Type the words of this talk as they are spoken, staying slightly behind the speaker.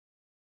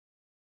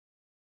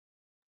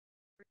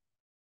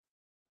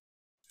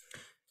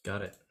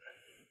Got it.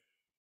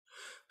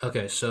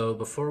 Okay, so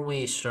before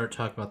we start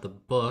talking about the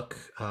book,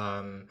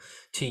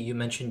 T, you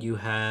mentioned you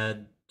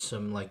had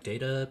some like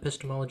data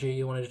epistemology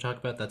you wanted to talk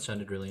about. That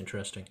sounded really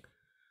interesting.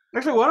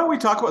 Actually, why don't we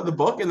talk about the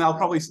book and I'll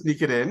probably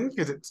sneak it in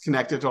because it's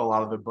connected to a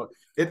lot of the book.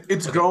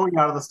 It's Okay, growing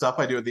out of the stuff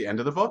I do at the end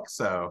of the book,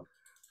 so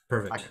I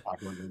perfect. can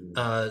talk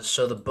about it.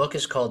 So the book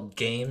is called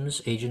Games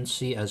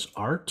Agency as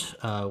Art,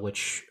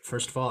 which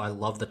first of all, I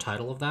love the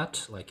title of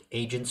that. Like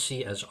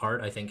agency as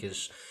art, I think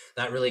is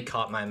that really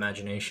caught my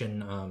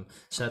imagination.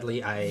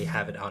 Sadly, I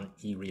have it on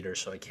e-reader,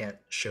 so I can't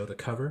show the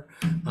cover.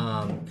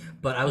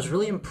 But I was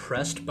really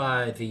impressed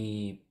by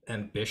the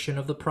ambition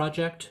of the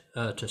project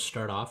to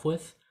start off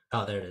with.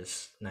 Oh, there it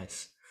is.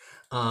 Nice.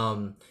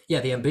 Yeah,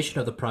 the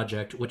ambition of the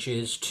project, which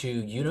is to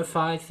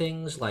unify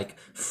things like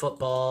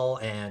football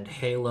and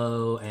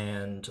Halo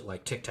and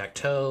like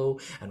tic-tac-toe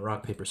and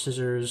rock, paper,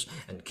 scissors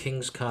and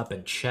King's Cup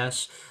and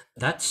chess,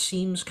 that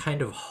seems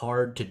kind of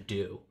hard to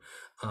do.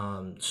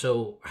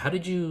 So how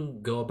did you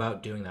go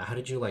about doing that? How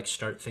did you like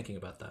start thinking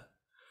about that?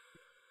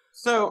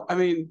 So, I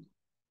mean,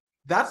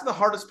 that's the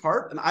hardest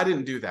part, and I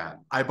didn't do that.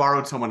 I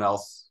borrowed someone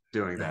else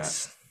doing that.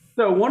 Nice.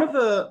 So one of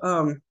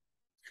the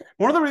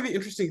really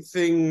interesting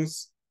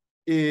things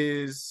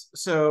is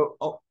a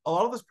lot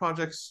of this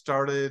project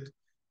started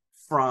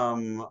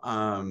from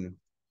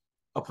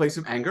a place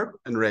of anger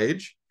and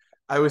rage.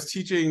 I was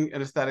teaching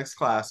an aesthetics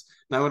class,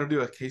 and I wanted to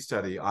do a case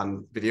study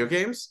on video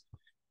games.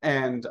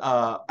 And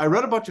I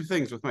read a bunch of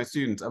things with my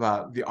students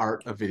about the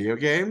art of video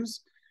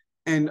games,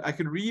 and I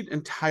could read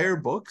entire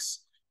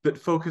books that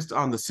focused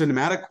on the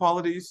cinematic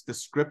qualities, the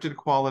scripted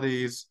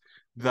qualities,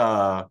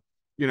 the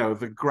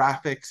the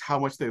graphics, how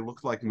much they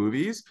looked like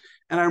movies.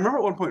 And I remember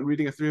at one point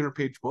reading a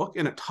 300-page book,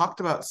 and it talked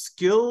about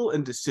skill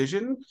and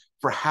decision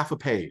for half a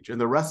page, and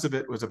the rest of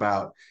it was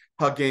about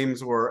how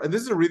games were. And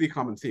this is a really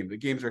common theme. The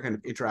games are kind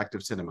of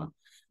interactive cinema,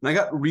 and I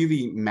got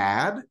really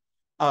mad.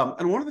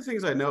 And one of the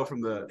things I know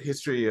from the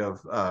history of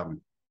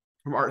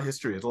from art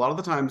history is a lot of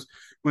the times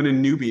when a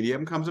new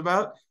medium comes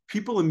about,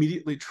 people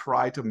immediately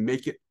try to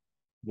make it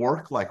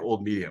work like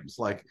old mediums.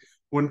 Like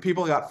when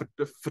people got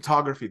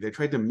photography, they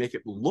tried to make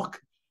it look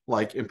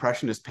like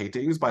impressionist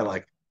paintings by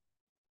like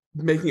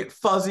making it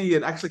fuzzy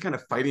and actually kind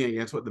of fighting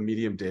against what the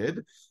medium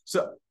did.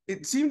 So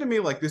it seemed to me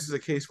like this is a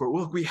case where,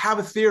 look, we have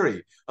a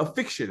theory of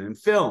fiction and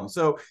film.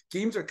 So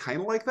games are kind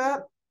of like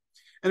that.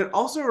 And it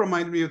also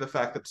reminded me of the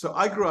fact that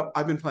I grew up,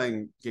 I've been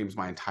playing games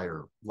my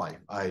entire life.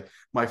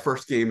 My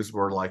first games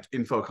were like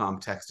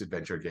Infocom text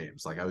adventure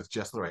games. Like I was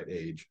just the right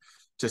age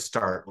to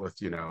start with,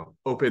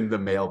 open the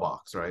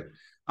mailbox, right?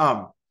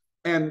 Um,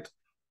 and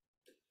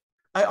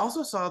I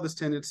also saw this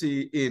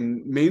tendency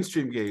in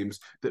mainstream games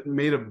that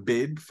made a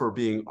bid for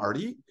being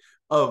arty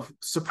of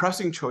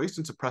suppressing choice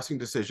and suppressing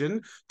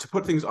decision to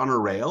put things on a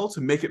rail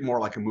to make it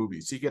more like a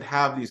movie. So you could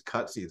have these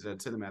cutscenes and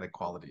cinematic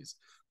qualities.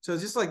 So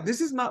it's just like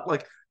this is not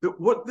like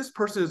what this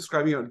person is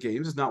describing about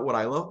games is not what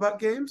I love about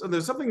games. And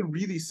there's something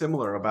really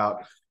similar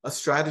about a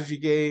strategy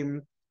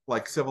game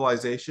like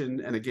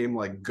Civilization and a game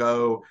like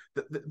Go.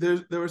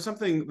 There was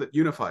something that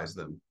unifies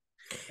them.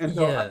 And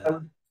so Yeah,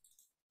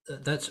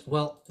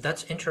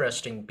 that's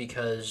interesting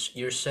because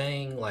you're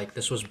saying like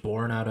this was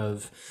born out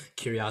of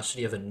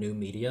curiosity of a new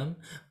medium,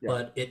 yeah.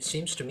 but it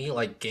seems to me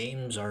like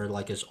games are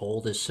like as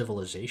old as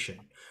civilization,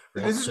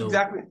 right? This is So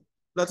exactly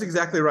That's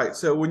exactly right.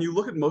 So when you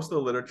look at most of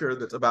the literature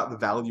that's about the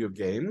value of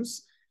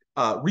games,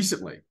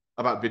 recently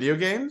about video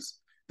games,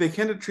 they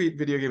tend to treat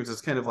video games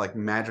as kind of like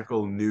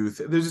magical new.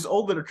 There's this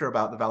old literature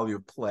about the value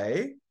of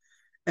play,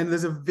 and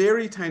there's a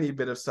very tiny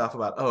bit of stuff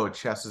about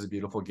chess is a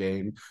beautiful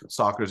game,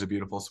 soccer is a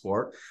beautiful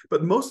sport,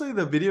 but mostly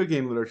the video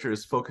game literature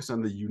is focused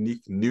on the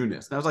unique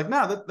newness. And I was like,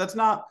 no, that's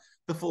not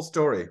the full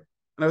story.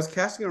 And I was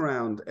casting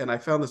around, and I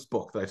found this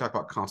book that I talk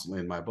about constantly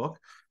in my book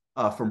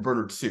from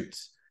Bernard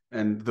Suits,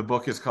 and the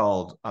book is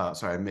called.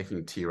 Sorry, I'm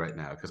making tea right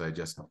now because I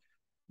just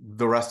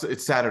the rest.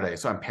 It's Saturday,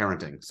 so I'm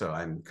parenting. So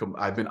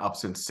I've been up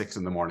since 6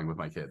 in the morning with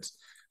my kids.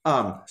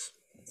 Um,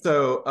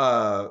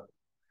 so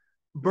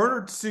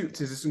Bernard Suits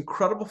is this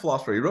incredible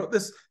philosopher. He wrote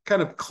this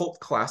kind of cult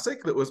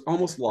classic that was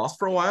almost lost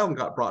for a while and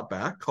got brought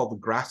back called The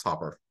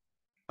Grasshopper.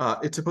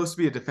 It's supposed to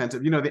be a defense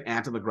of, the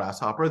ant and the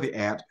grasshopper. The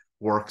ant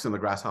works and the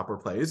grasshopper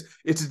plays.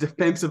 It's a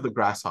defense of the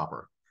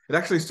grasshopper. It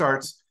actually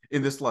starts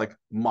in this like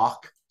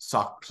mock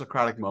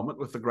Socratic moment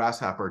with the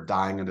grasshopper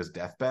dying on his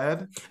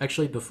deathbed.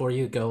 actually, before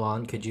you go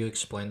on, could you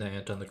explain the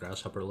ant and the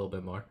grasshopper a little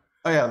bit more?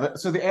 Oh yeah,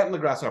 so the ant and the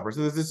grasshopper.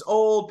 So there's this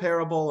old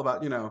parable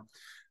about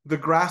the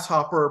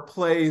grasshopper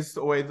plays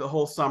away the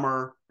whole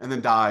summer and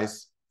then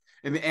dies,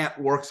 and the ant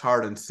works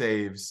hard and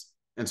saves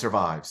and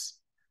survives,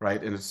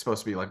 right? And it's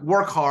supposed to be like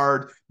work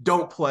hard,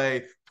 don't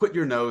play, put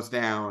your nose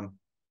down,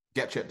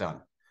 get shit done.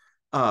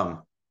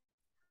 Um,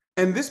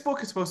 and this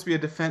book is supposed to be a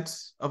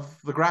defense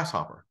of the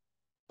grasshopper,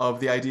 of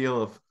the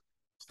ideal of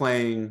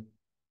playing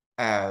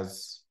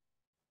as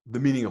the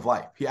meaning of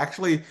life. He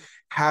actually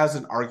has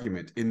an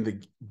argument in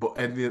the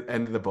at the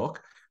end of the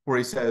book where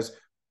he says,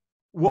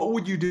 "What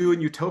would you do in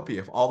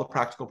utopia if all the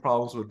practical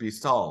problems would be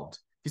solved?"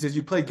 He says,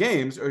 "You'd play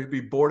games or you'd be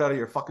bored out of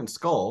your fucking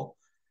skull."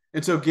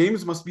 And so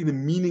games must be the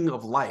meaning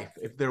of life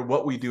if they're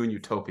what we do in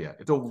utopia.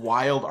 It's a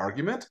wild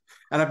argument.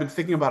 And I've been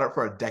thinking about it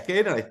for a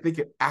decade, and I think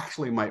it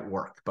actually might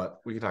work,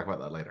 but we can talk about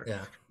that later.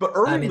 Yeah. But I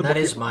early in mean, the that book,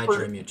 he is my offers,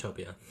 dream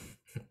utopia.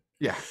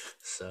 yeah,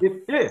 So,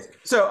 it is.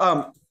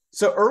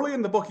 So early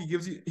in the book, he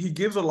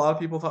gives what a lot of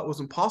people thought was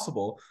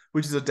impossible,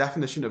 which is a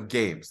definition of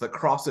games that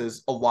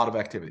crosses a lot of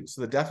activities.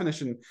 So the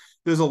definition,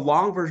 there's a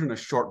long version, a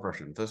short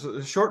version.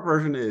 The short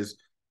version is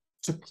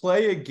to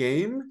play a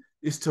game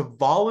is to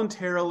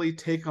voluntarily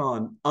take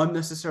on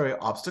unnecessary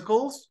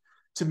obstacles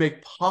to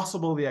make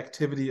possible the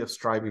activity of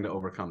striving to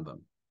overcome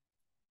them.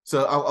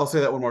 So I'll say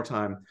that one more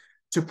time.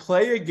 To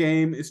play a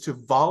game is to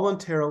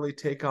voluntarily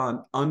take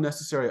on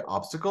unnecessary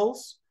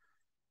obstacles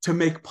to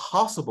make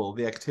possible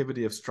the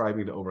activity of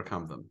striving to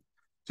overcome them.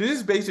 So this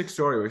is basic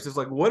story where he says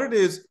like what it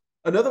is.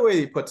 Another way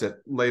he puts it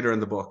later in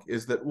the book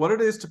is that what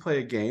it is to play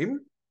a game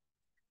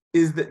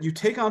is that you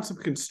take on some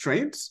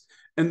constraints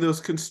and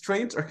those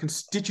constraints are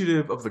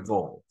constitutive of the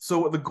goal. So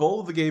what the goal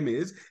of the game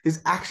is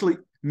actually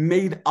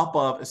made up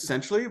of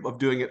essentially of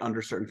doing it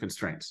under certain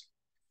constraints.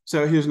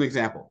 So here's an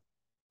example.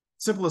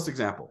 Simplest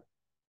example.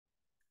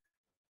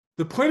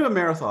 The point of a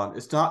marathon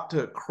is not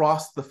to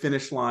cross the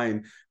finish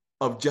line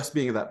of just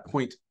being at that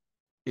point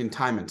in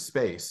time and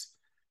space.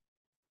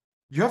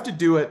 You have to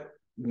do it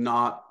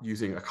not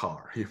using a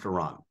car. You have to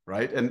run,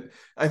 right? And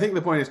I think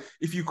the point is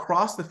if you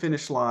cross the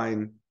finish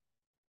line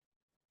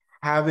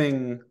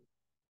having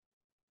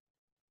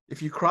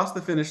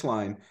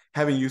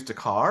having used a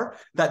car,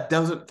 that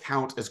doesn't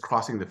count as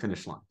crossing the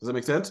finish line. Does that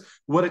make sense?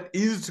 What it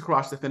is to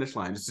cross the finish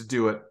line is to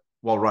do it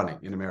while running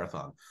in a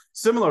marathon.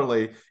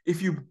 Similarly,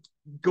 if you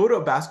go to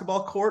a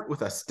basketball court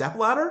with a step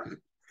ladder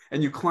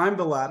and you climb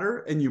the ladder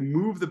and you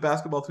move the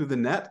basketball through the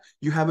net,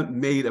 you haven't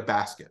made a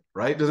basket,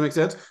 right? Does it make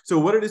sense? So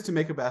what it is to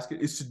make a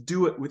basket is to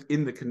do it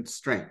within the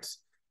constraints.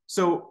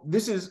 So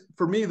this is,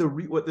 for me,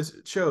 what this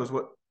shows,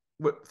 what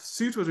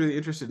Suits was really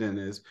interested in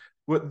is,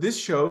 what this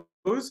shows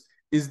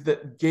is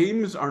that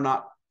games are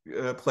not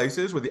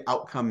places where the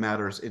outcome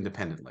matters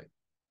independently,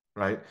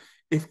 right?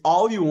 If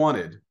all you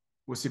wanted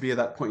was to be at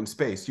that point in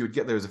space, you would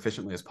get there as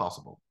efficiently as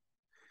possible.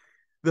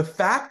 The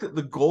fact that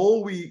the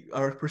goal we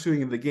are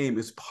pursuing in the game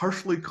is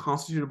partially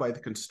constituted by the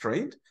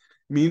constraint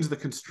means the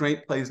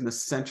constraint plays an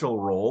essential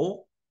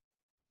role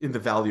in the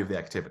value of the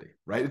activity,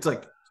 right? It's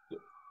like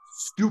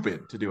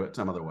stupid to do it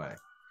some other way.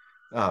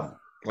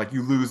 Like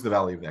you lose the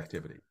value of the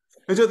activity.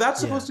 And so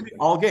that's yeah. supposed to be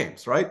all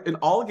games, right? In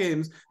all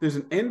games, there's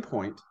an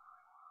endpoint,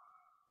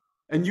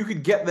 and you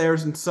could get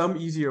theirs in some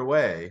easier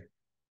way.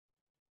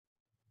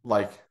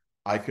 Like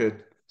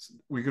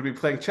we could be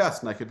playing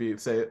chess, and I could be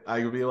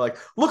like,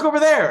 look over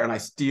there, and I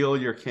steal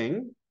your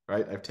king,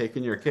 right? I've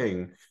taken your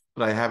king,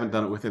 but I haven't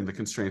done it within the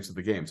constraints of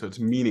the game, so it's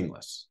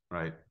meaningless,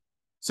 right?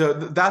 So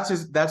that's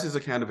his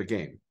account of a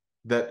game,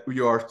 that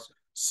you are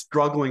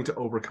struggling to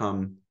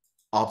overcome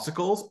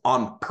obstacles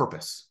on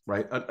purpose,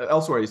 right?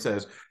 Elsewhere he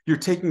says you're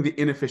taking the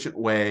inefficient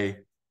way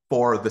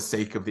for the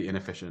sake of the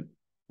inefficient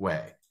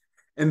way.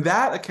 And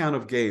that account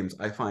of games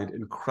I find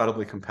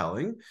incredibly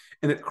compelling,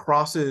 and it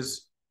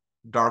crosses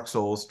Dark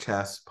Souls,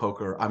 chess,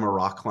 poker, I'm a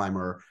rock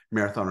climber,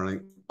 marathon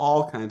running,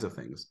 all kinds of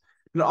things.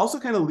 And it also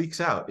kind of leaks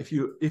out. If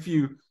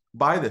you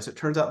buy this, it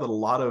turns out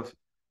that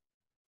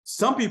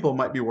some people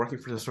might be working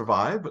to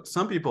survive, but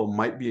some people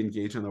might be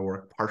engaged in their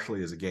work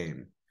partially as a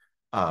game.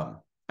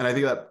 And I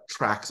think that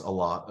tracks a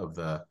lot of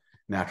the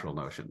natural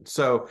notion.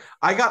 So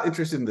I got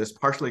interested in this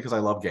partially because I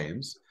love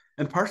games,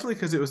 and partially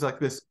because it was like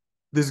this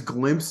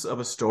glimpse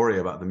of a story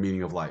about the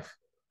meaning of life.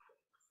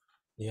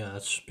 Yeah,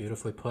 that's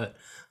beautifully put.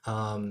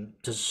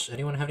 Does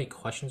anyone have any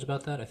questions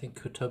about that? I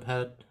think Kutub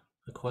had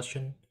a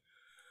question.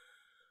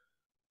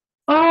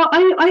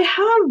 I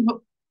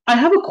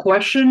have a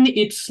question.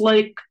 It's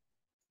like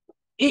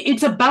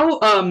it's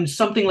about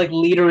something like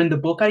later in the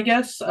book, I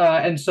guess.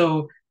 And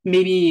so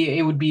maybe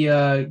it would be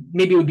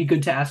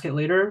good to ask it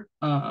later.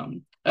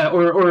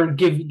 Or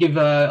give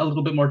a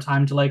little bit more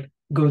time to like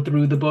go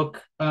through the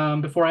book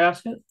before I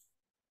ask it.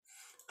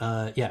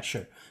 Yeah,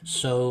 sure.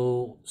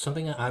 So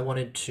something that I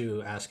wanted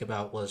to ask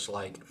about was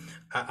like,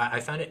 I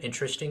found it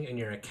interesting in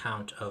your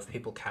account of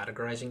people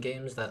categorizing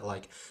games that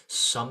like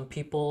some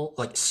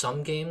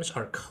games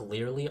are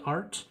clearly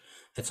art.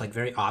 It's like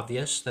very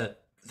obvious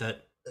that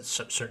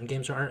certain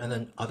games are art, and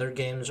then other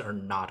games are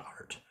not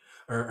art,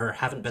 or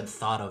haven't been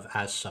thought of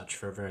as such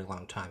for a very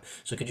long time.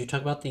 So could you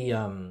talk about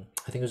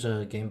I think it was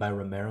a game by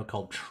Romero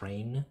called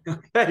Train.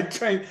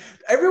 Train.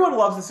 Everyone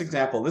loves this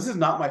example. This is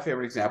not my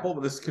favorite example,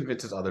 but this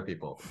convinces other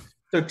people.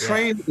 So Yeah, or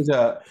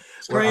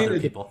Train other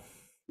is people.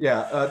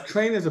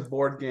 Train is a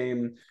board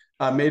game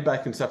made by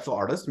a conceptual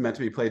artist, meant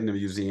to be played in a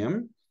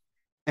museum,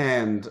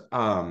 and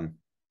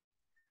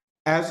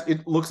as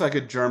it looks like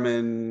a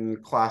German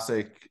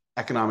classic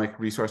economic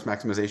resource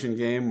maximization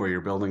game where you're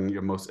building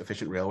your most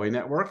efficient railway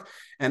network.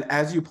 And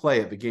as you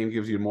play it, the game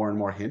gives you more and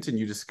more hints, and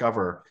you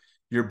discover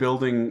you're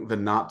building the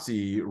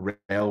Nazi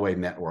railway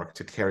network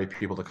to carry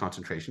people to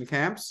concentration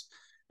camps.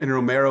 And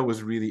Romero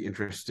was really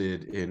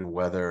interested in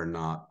whether or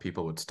not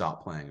people would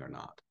stop playing or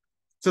not.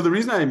 So the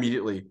reason I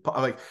immediately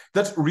like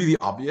that's really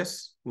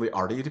obviously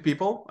arty to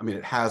people. I mean,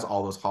 it has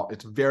all those.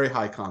 It's very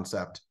high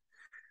concept,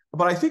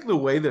 but I think the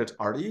way that it's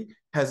arty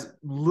has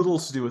little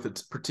to do with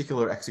its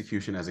particular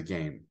execution as a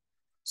game.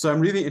 So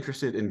I'm really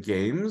interested in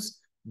games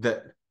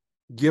that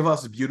give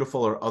us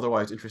beautiful or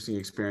otherwise interesting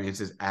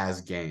experiences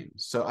as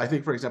games. So I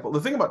think, for example, the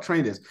thing about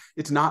Train is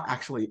it's not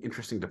actually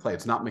interesting to play.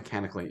 It's not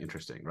mechanically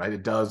interesting, right?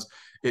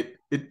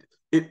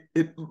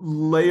 It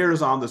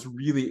layers on this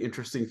really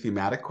interesting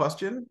thematic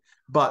question,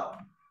 but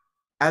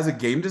as a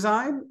game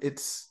design,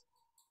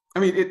 I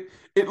mean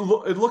it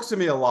looks to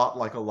me a lot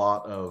like a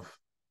lot of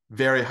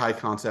very high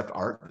concept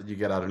art that you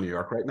get out of New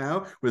York right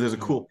now, where there's a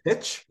Mm. cool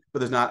pitch, but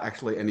there's not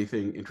actually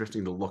anything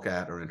interesting to look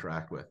at or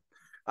interact with.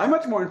 I'm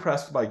much more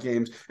impressed by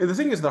games, and the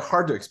thing is, they're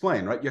hard to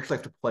explain, right? You actually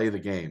have to play the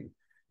game.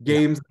 Yeah.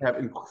 Games that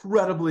have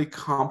incredibly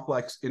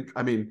complex.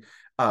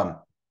 Um,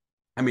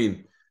 I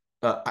mean,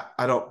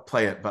 I don't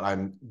play it, but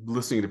I'm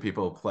listening to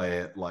people play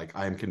it. Like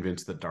I am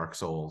convinced that Dark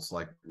Souls,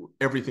 like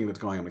everything that's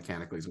going on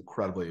mechanically, is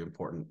incredibly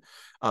important.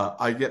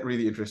 I get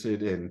really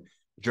interested in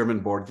German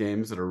board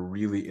games that are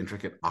really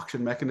intricate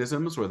auction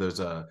mechanisms, where there's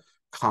a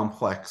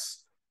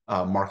complex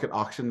market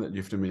auction that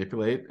you have to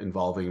manipulate,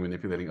 involving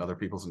manipulating other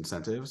people's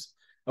incentives.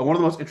 One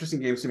of the most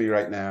interesting games to me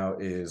right now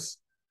is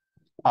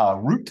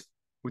Root,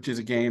 which is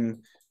a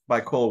game by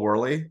Cole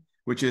Worley,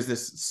 which is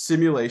this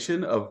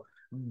simulation of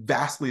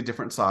vastly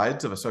different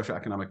sides of a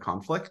socioeconomic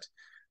conflict,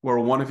 where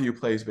one of you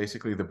plays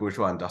basically the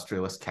bourgeois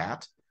industrialist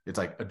cat. It's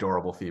like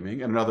adorable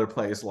theming, and another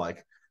plays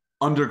like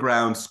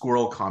underground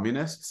squirrel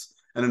communists,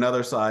 and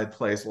another side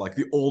plays like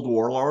the old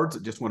warlords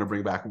that just want to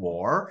bring back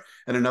war,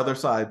 and another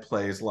side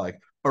plays like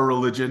a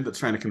religion that's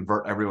trying to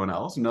convert everyone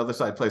else. Another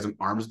side plays an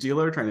arms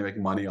dealer trying to make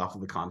money off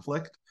of the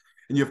conflict.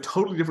 And you have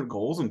totally different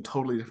goals and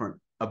totally different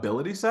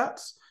ability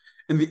sets.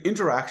 And the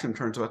interaction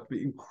turns out to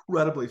be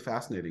incredibly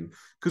fascinating,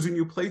 because when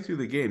you play through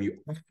the game, you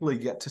actually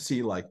get to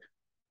see like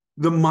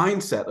the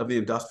mindset of the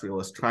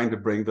industrialist trying to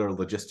bring their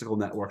logistical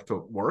network to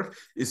work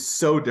is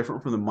so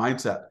different from the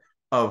mindset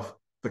of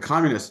the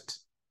communist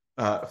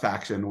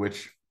faction,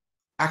 which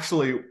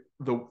actually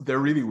they're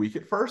really weak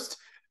at first,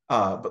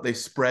 but they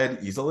spread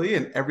easily.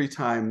 And every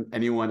time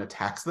anyone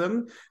attacks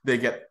them, they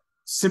get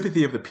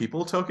sympathy of the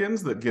people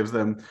tokens that gives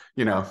them,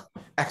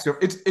 extra.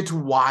 It's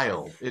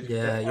wild.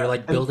 Yeah, you're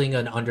like And building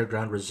an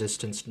underground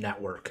resistance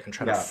network and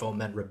trying to yeah,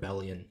 foment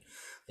rebellion.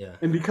 Yeah.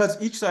 and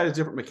because each side has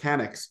different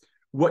mechanics,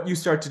 what you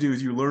start to do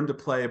is you learn to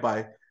play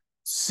by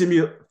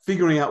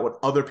figuring out what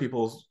other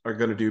people are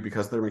going to do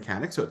because of their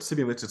mechanics. So it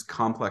simulates this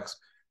complex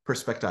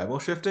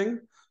perspectival shifting.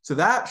 So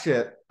that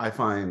shit I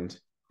find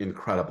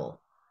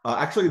incredible.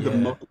 Actually, the Yeah.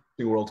 most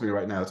interesting world to me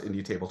right now is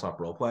indie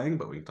tabletop role playing,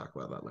 but we can talk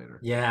about that later.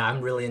 Yeah,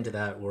 I'm really into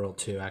that world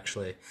too,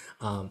 actually.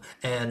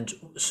 And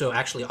so,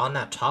 actually, on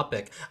that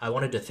topic, I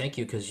wanted to thank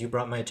you because you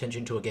brought my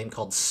attention to a game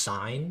called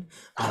Sign,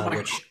 Oh my god!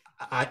 which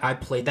I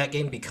played that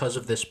game because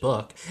of this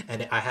book,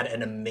 and I had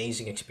an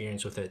amazing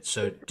experience with it.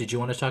 So, did you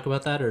want to talk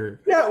about that,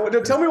 or? Yeah, well,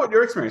 tell me what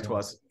your experience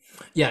was.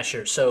 Yeah,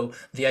 sure. So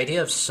the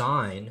idea of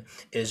Sign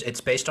is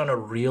it's based on a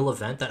real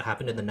event that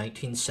happened in the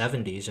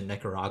 1970s in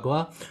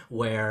Nicaragua,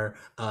 where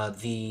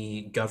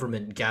the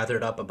government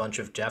gathered up a bunch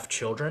of deaf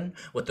children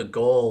with the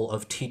goal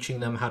of teaching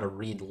them how to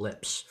read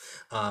lips.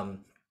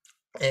 Um,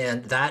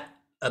 and that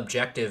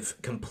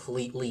objective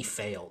completely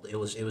failed. It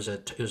was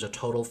a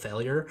total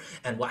failure.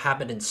 And what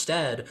happened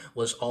instead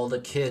was all the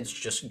kids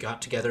just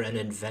got together and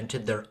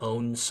invented their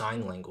own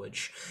sign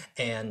language,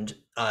 and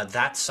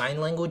that sign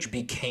language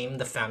became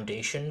the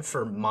foundation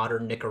for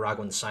modern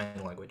Nicaraguan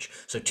sign language.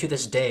 So to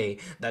this day,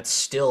 that's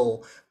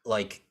still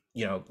like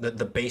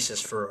the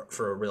basis for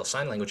a real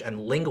sign language, and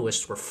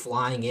linguists were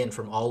flying in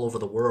from all over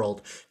the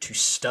world to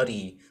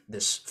study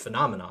this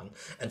phenomenon.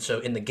 And so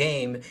in the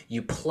game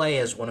you play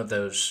as one of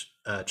those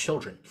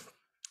children.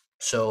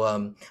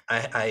 So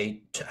had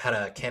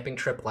a camping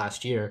trip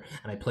last year,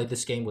 and I played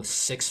this game with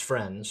 6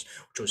 friends,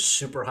 which was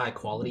super high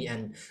quality.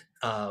 And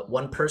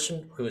one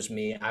person, who was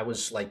me, I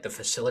was like the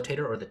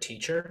facilitator or the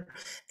teacher,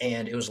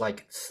 and it was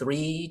like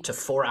 3 to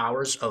 4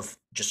 hours of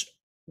just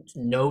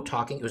no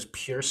talking. It was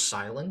pure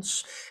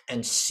silence,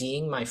 and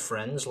seeing my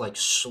friends like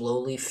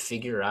slowly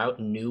figure out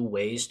new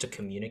ways to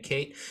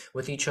communicate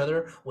with each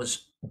other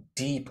was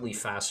deeply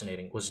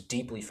fascinating.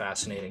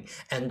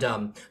 And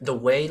the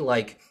way,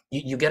 like,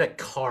 you get a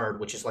card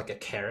which is like a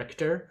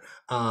character,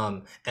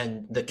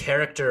 and the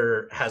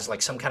character has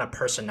like some kind of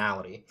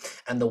personality,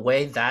 and the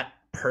way that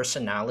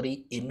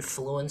personality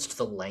influenced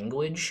the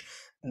language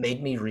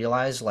made me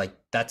realize, like,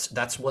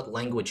 that's what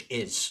language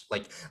is.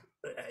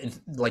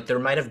 Like there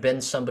might have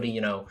been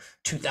somebody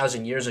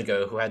 2000 years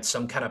ago who had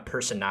some kind of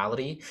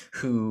personality,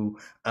 who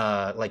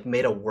like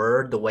made a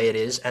word the way it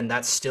is, and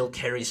that still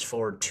carries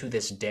forward to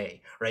this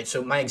day, right?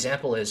 So my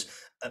example is,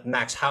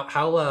 Max,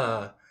 how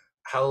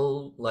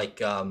like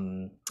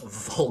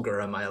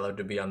vulgar am I allowed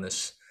to be on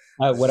this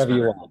Does this Whatever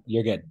you matter? want.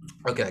 You're good.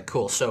 Okay,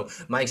 cool. So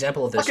my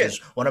example of this Okay. is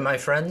one of my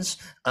friends.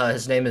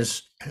 His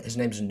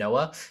name's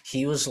Noah.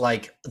 He was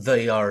like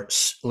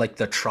like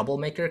the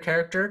troublemaker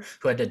character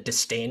who had a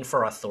disdain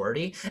for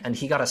authority, and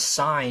he got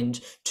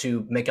assigned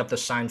to make up the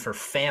sign for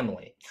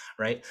family,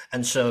 right?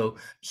 And so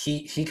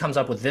he comes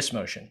up with this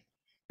motion.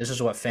 This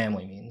is what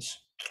family means,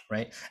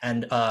 right?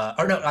 And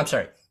or no, I'm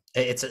sorry.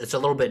 It's a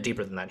little bit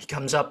deeper than that. He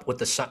comes up with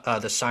the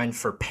sign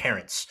for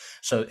parents.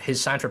 So his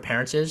sign for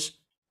parents is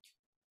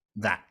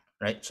that,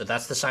 right? So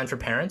that's the sign for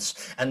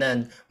parents. And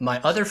then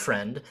my other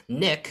friend,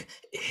 Nick,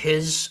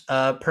 his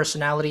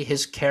personality,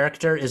 his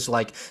character is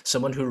like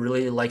someone who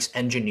really likes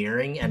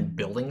engineering and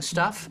building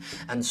stuff.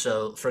 And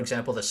so, for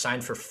example, the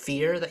sign for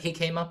fear that he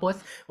came up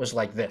with was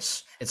like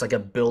this. It's like a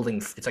building,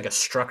 it's like a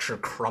structure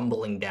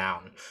crumbling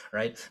down,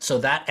 right? So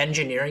that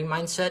engineering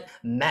mindset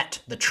met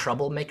the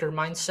troublemaker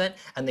mindset,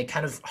 and they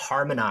kind of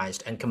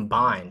harmonized and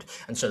combined.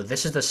 And so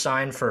this is the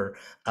sign for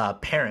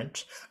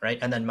parent, right?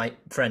 And then my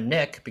friend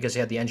Nick, because he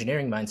had the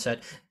engineering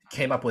mindset,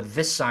 came up with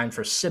this sign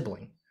for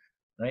sibling,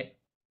 right?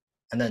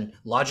 And then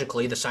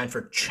logically, the sign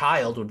for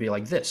child would be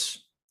like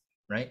this,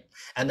 right?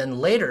 And then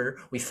later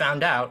we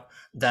found out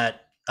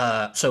that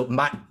so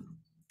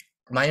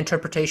my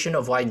interpretation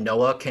of why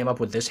Noah came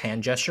up with this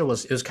hand gesture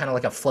was it was kind of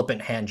like a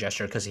flippant hand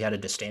gesture because he had a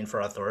disdain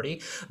for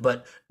authority.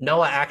 But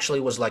Noah actually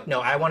was like,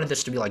 no, I wanted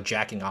this to be like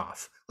jacking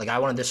off. Like I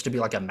wanted this to be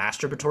like a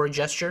masturbatory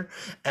gesture.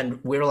 And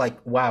we were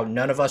like, wow,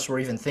 none of us were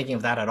even thinking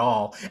of that at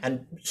all.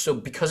 And so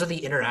because of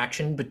the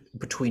interaction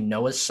between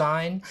Noah's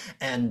sign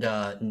and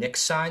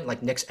Nick's sign,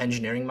 like Nick's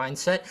engineering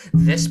mindset,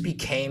 this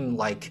became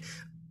like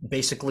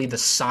basically the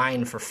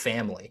sign for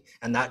family.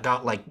 And that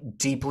got like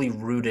deeply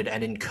rooted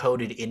and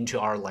encoded into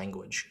our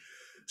language.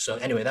 So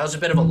anyway, that was a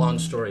bit of a long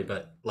story,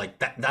 but like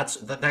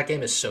that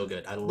game is so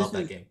good. I love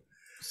that game.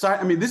 Sign.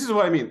 I mean, this is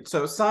what I mean.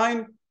 So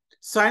sign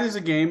is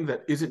a game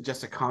that isn't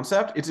just a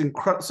concept. It's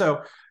incredible.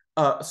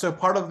 So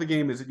part of the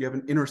game is that you have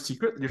an inner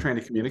secret that you're trying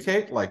to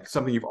communicate, like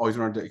something you've always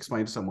wanted to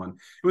explain to someone. And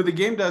what the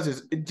game does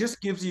is it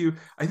just gives you,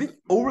 I think,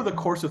 over the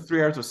course of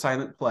 3 hours of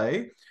silent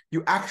play,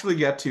 you actually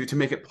get to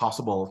make it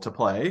possible to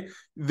play.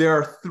 There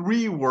are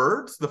 3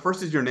 words. The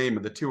first is your name,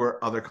 and the 2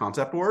 are other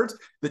concept words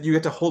that you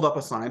get to hold up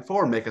a sign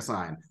for and make a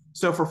sign.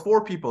 So for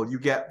 4 people, you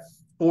get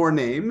 4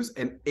 names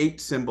and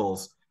 8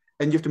 symbols,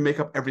 and you have to make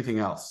up everything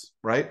else,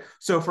 right?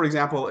 So for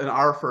example, in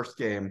our first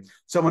game,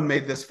 someone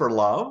made this for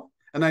love,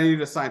 and I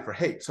needed a sign for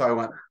hate. So I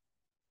went,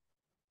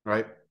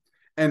 right?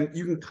 And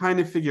you can kind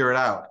of figure it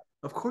out.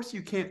 Of course,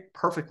 you can't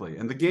perfectly.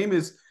 And the game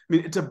is, I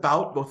mean, it's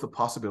about both the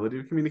possibility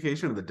of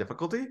communication and the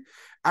difficulty.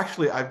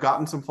 Actually, I've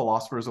gotten some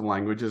philosophers of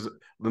languages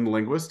and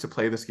linguists to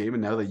play this game,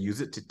 and now they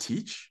use it to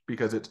teach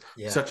because it's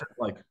such a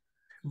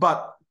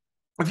but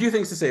a few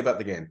things to say about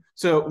the game.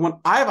 So when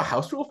I have a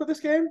house rule for this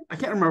game, I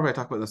can't remember if I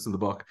talked about this in the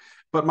book,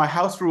 but my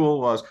house rule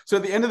was, so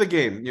at the end of the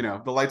game, you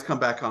know, the lights come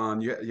back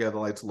on, you have the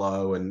lights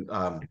low, and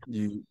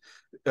you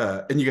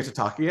get to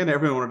talk again.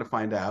 Everyone wanted to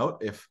find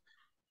out if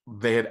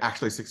they had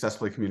actually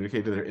successfully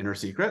communicated their inner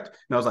secret.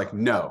 And I was like,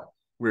 no,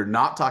 we're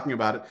not talking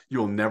about it. You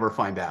will never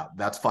find out.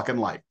 That's fucking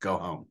light. Go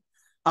home.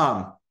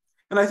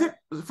 And I think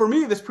for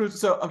me, this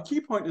proves, so a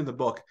key point in the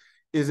book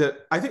is that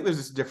I think there's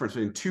this difference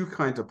between 2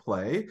 kinds of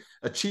play,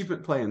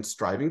 achievement play and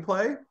striving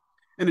play.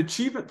 And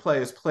achievement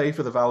play is play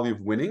for the value of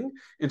winning,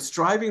 and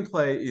striving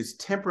play is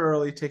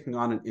temporarily taking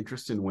on an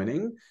interest in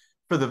winning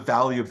for the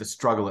value of the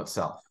struggle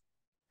itself.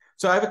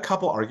 So I have a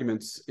couple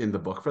arguments in the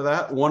book for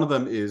that. One of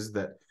them is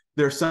that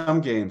there are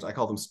some games, I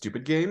call them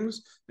stupid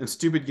games, and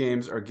stupid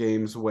games are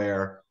games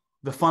where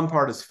the fun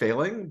part is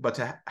failing, but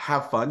to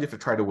have fun, you have to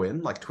try to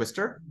win, like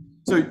Twister.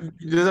 So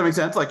does that make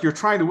sense? Like you're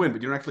trying to win,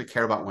 but you don't actually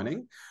care about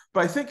winning.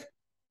 But I think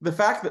the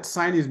fact that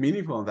sign is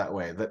meaningful in that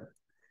way, that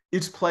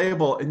it's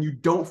playable and you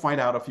don't find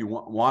out if you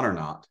want or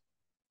not,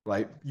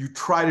 right? You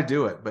try to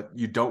do it, but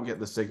you don't get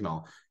the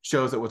signal,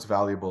 shows that what's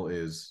valuable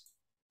is.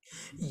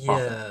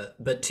 Yeah,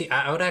 but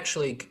I would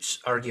actually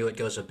argue it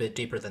goes a bit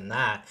deeper than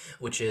that,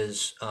 which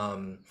is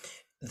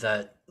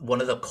that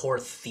one of the core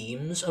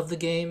themes of the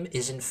game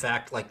is in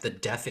fact like the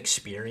deaf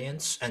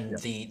experience and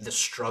the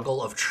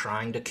struggle of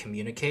trying to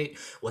communicate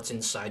what's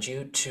inside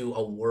you to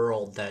a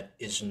world that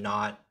is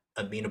not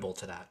amenable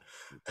to that.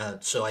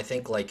 So I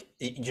think like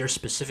your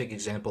specific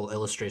example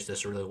illustrates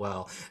this really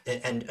well,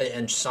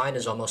 and sign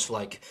is almost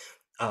like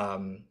a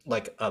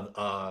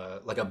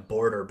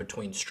border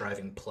between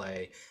striving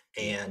play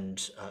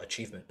and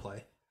achievement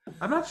play.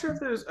 I'm not sure if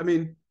there's, I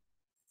mean,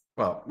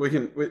 well,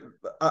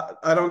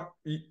 I don't,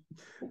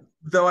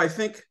 though I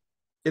think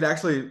it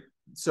actually,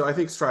 so I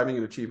think striving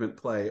and achievement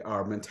play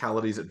are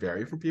mentalities that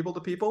vary from people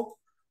to people.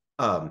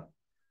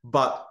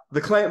 But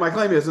my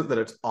claim isn't that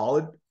it's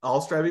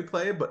all striving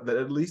play, but that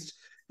at least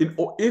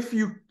if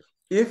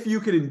you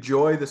can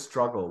enjoy the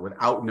struggle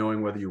without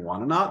knowing whether you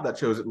want or not, that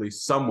shows at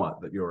least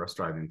somewhat that you're a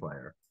striving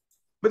player.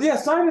 But yeah,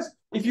 sign is,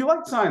 if you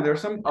like sign, there are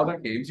some other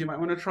games you might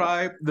want to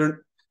try.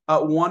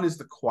 One is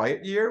The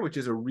Quiet Year, which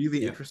is a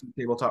really interesting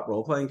tabletop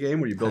role-playing game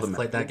where you build I've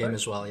played that game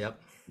as well,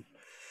 yep.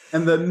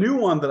 And the new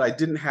one that I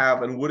didn't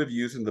have and would have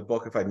used in the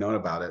book if I'd known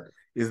about it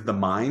is The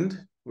Mind,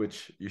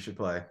 which you should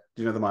play.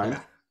 Do you know the Mind?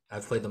 Yeah,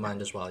 I've played the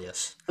Mind as well.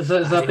 Yes. Is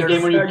Have that you the heard game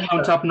of? where you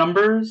count up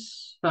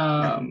numbers?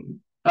 Yeah.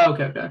 Oh,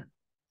 okay, okay.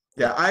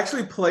 Yeah, Yeah. I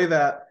actually play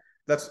that.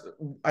 That's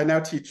I now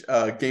teach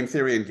game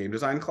theory and game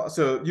design class.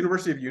 So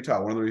University of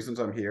Utah, one of the reasons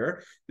I'm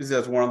here is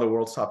as one of the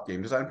world's top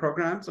game design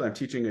programs, and I'm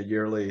teaching a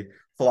yearly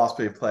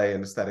philosophy of play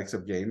and aesthetics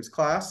of games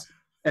class.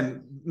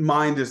 And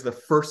Mind is the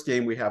first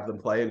game we have them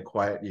play, and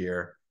Quiet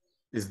Year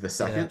is the Yeah.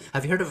 second.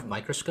 Have you heard of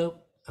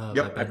Microscope by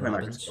Yep, I Ben play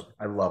Robbins? Microscope.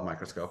 I love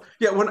Microscope.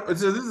 Yeah,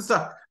 so this is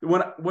stuff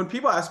when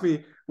people ask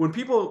me when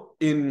people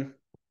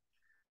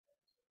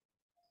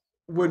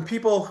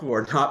who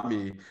are not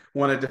me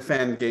want to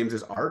defend games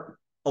as art,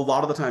 a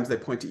lot of the times they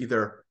point to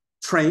either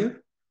Train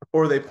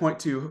or they point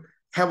to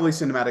heavily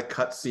cinematic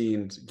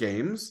cutscened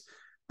games.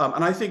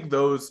 And I think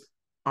those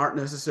aren't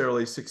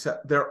necessarily success.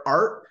 They're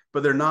art,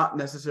 but they're not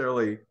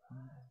necessarily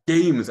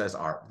games as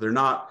art.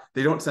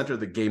 They don't center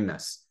the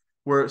gameness.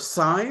 Where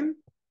Sign,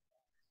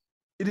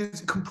 it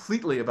is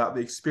completely about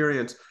the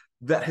experience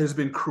that has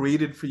been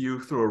created for you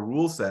through a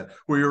rule set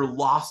where you're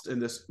lost in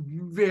this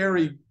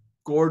very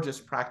gorgeous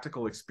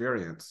practical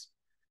experience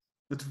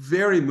that's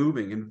very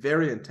moving and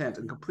very intense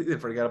and completely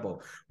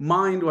unforgettable.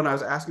 Mind, when I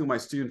was asking my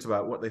students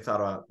about what they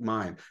thought about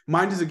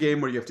Mind is a game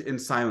where you have to, in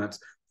silence,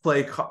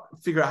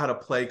 figure out how to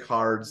play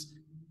cards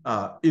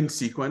in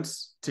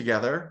sequence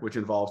together, which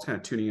involves kind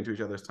of tuning into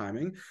each other's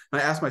timing.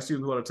 And I asked my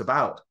students what it's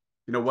about.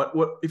 You know, what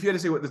if you had to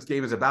say what this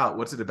game is about,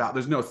 what's it about?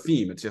 There's no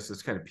theme. It's just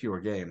this kind of pure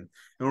game. And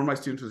one of my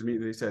students was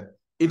immediately said,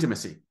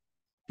 intimacy.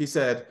 He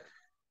said,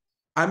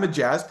 I'm a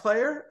jazz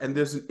player, and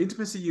there's an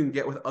intimacy you can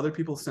get with other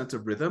people's sense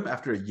of rhythm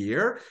after a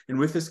year. And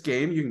with this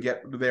game, you can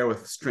get there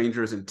with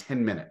strangers in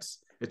 10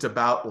 minutes. It's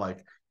about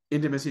like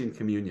intimacy and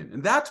communion.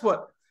 And that's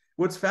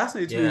what's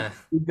fascinating to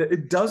me, that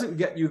it doesn't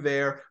get you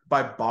there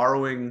by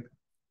borrowing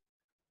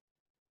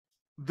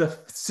the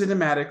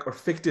cinematic or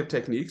fictive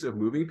techniques of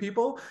moving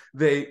people.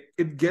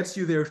 It gets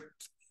you there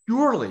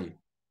purely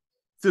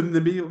the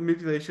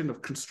manipulation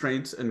of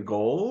constraints and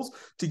goals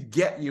to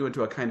get you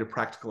into a kind of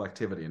practical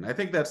activity. And I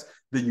think that's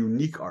the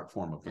unique art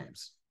form of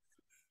games.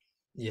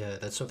 Yeah,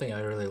 that's something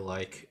I really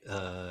like.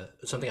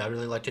 Something I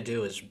really like to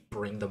do is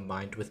bring the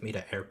Mind with me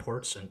to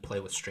airports and play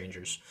with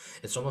strangers.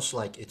 It's almost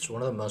like it's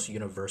one of the most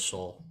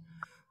universal,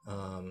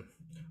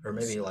 or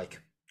maybe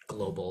like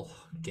global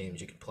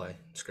games you can play.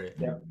 It's great.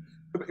 Yeah.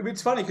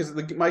 It's funny because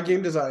my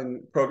game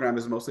design program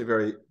is mostly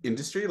very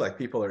industry. Like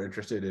people are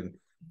interested in,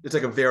 it's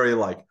like a very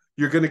like,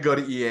 you're going to go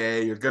to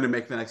EA, you're going to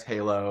make the next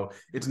Halo.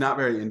 It's not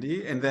very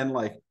indie. And then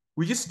like,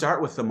 we just start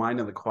with the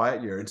Mind and the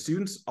Quiet Year. And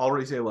students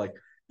already say like,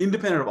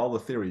 independent of all the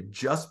theory,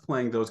 just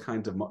playing those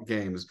kinds of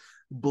games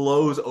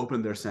blows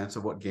open their sense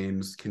of what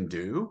games can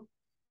do.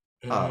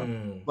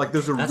 Like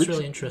there's That's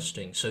really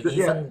interesting. So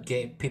even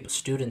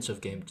students of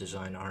game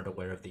design aren't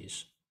aware of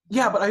these.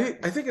 Yeah, but I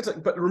think it's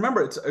but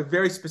remember, it's a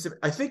very specific.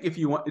 I think if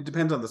you want, it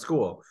depends on the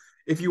school.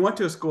 If you went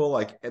to a school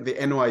like the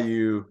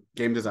NYU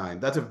game design,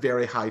 that's a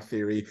very high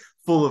theory,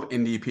 full of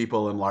indie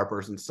people and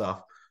LARPers and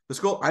stuff. The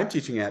school I'm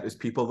teaching at is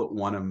people that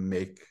want to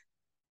make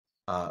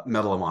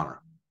Medal of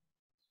Honor,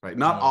 right?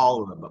 Not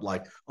all of them, but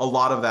like a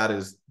lot of that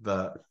is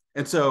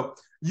and so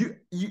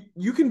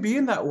you can be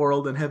in that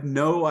world and have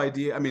no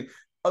idea. I mean,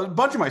 a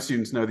bunch of my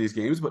students know these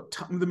games, but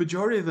the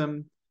majority of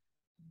them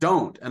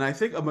don't. And I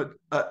think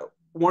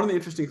one of the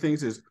interesting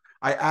things is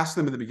I asked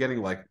them in the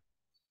beginning, like,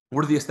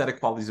 what are the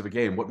aesthetic qualities of a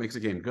game? What makes a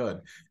game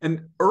good?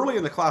 And early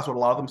in the class, what a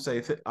lot of them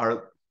say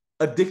are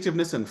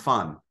addictiveness and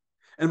fun.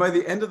 And by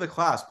the end of the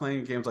class,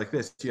 playing games like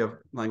this, you have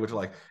language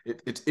like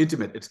it's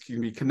intimate, it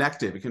can be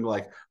connected, it can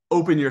like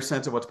open your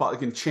sense of what's possible, it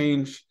can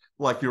change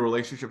like your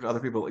relationship to other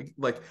people.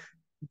 Like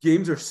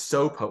games are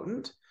so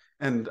potent.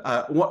 And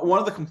one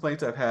of the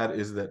complaints I've had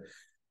is that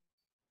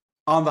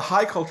on the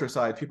high culture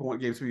side, people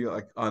want games to be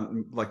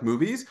like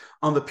movies.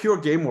 On the pure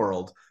game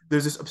world,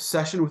 there's this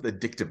obsession with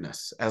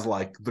addictiveness as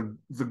like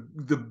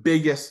the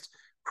biggest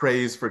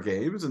craze for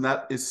games, and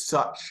that is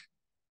such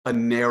a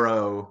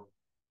narrow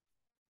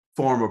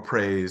form of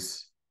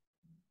praise.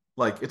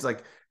 Like it's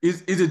like,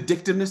 is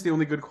addictiveness the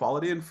only good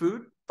quality in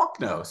food?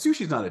 Fuck no.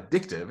 Sushi's not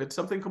addictive. It's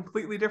something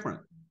completely different.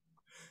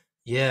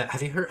 Yeah,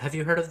 have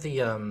you heard of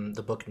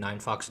the book Nine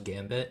Fox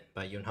Gambit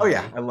by Yoon Oh Ha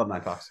yeah, Lee? I love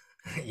Nine Fox.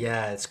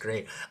 Yeah, it's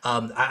great.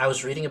 I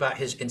was reading about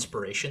his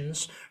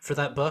inspirations for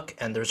that book,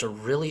 and there's a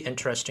really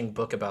interesting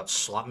book about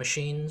slot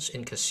machines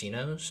in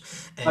casinos.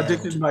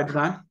 Addicted And by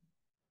Design.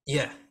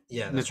 yeah,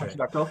 that's right.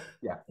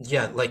 Yeah.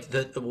 Yeah, like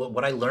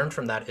what I learned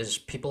from that is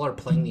people are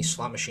playing these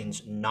slot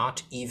machines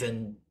not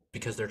even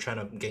because they're trying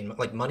to gain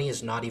like money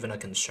is not even a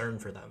concern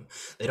for them.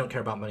 They don't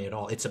care about money at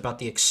all. It's about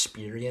the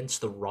experience,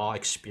 the raw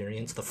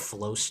experience, the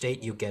flow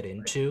state you get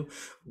into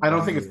I don't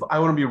when think it's. you I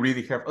want to be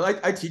really careful.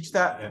 I teach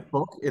that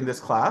book in this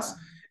class,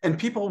 and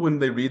people, when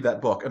they read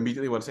that book,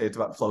 immediately want to say it's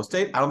about flow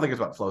state. I don't think it's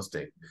about flow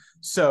state.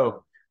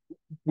 So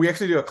we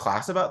actually do a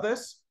class about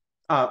this.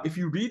 If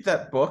you read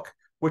that book,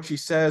 what she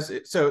says,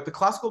 so the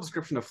classical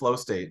description of flow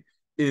state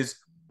is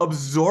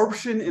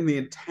absorption in the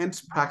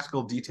intense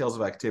practical details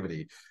of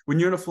activity. When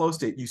you're in a flow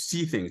state, you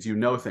see things, you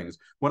know things.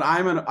 When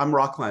I'm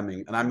rock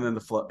climbing and I'm in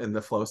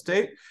the flow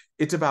state,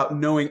 it's about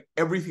knowing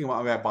everything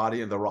about my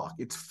body and the rock.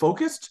 It's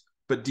focused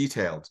but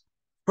detailed.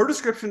 Her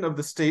description of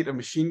the state of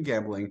machine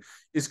gambling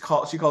she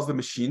calls the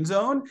machine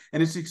zone,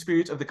 and it's the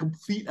experience of the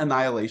complete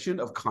annihilation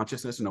of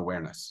consciousness and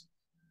awareness.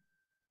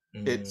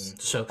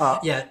 It's So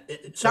yeah, so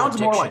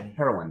sounds more like addiction.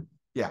 heroin.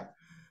 Yeah.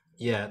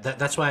 Yeah,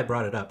 that's why I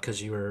brought it up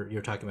because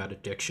you're talking about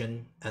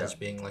addiction as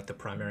being like the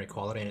primary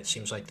quality, and it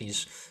seems like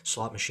these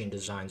slot machine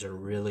designs are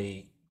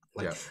really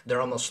like Yeah.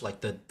 they're almost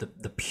like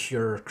the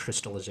pure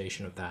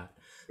crystallization of that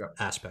Yeah.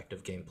 aspect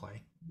of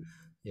gameplay.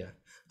 Yeah.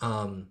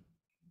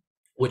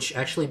 Which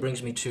actually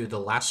brings me to the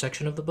last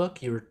section of the book.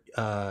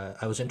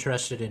 I was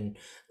interested in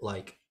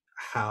like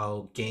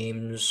how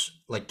games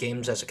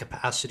as a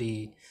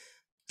capacity,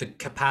 the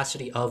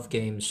capacity of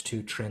games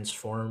to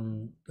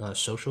transform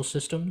social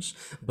systems,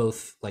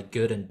 both like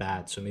good and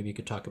bad. So maybe you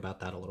could talk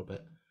about that a little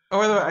bit. Oh,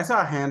 by the way, I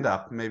saw a hand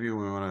up. Maybe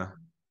we want to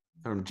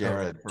from Oh,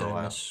 Jared for did a I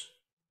while. miss?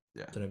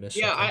 Yeah. Did I miss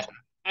Yeah, something?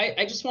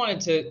 I just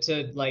wanted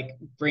to like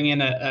bring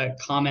in a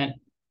comment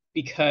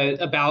because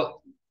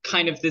about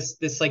kind of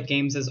this like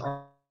games as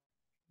art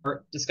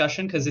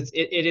discussion, because it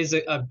is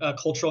a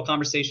cultural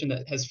conversation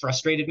that has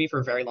frustrated me for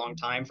a very long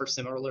time for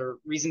similar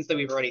reasons that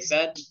we've already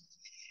said.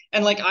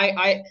 And like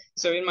I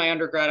so in my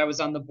undergrad, I was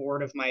on the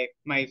board of my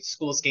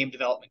school's game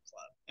development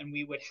club, and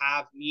we would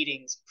have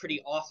meetings pretty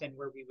often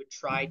where we would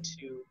try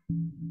to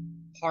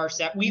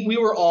parse out. We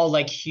were all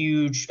like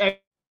huge.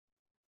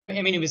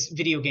 I mean, it was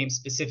video games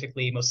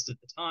specifically most of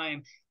the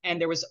time.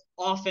 And there was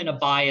often a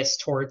bias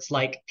towards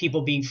like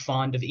people being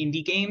fond of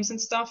indie games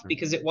and stuff,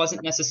 because it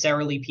wasn't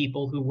necessarily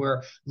people who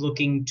were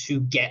looking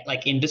to get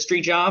like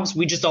industry jobs.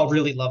 We just all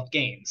really loved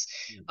games.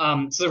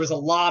 So there was a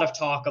lot of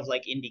talk of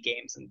like indie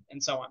games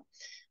and so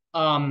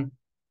on.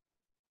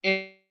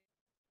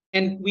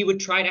 And we would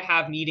try to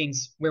have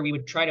meetings where we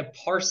would try to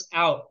parse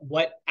out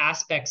what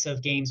aspects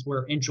of games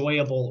were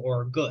enjoyable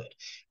or good,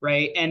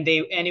 right? And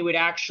it would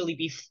actually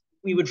be,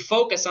 we would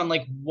focus on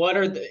like what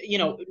are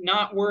the,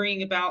 not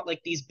worrying about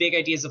like these big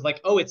ideas of like,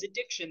 oh, it's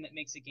addiction that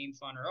makes a game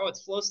fun, or oh,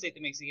 it's flow state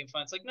that makes a game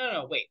fun. It's like,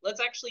 no, wait, let's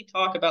actually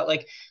talk about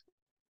like,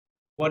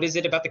 what is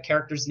it about the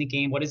characters in the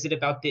game? What is it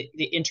about the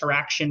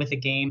interaction with the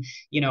game?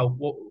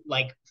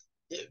 Like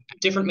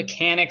different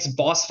mechanics,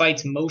 boss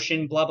fights,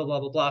 motion, blah blah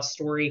blah blah blah,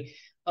 story.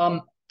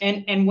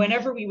 And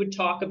whenever we would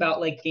talk about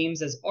like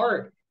games as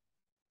art,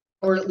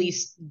 or at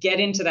least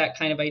get into that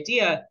kind of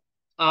idea,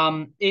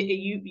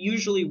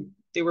 usually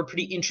they were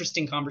pretty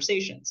interesting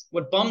conversations.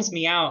 What bums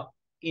me out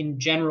in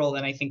general,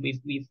 and I think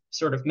we've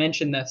sort of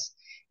mentioned this,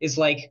 is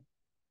like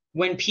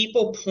when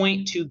people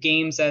point to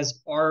games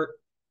as art,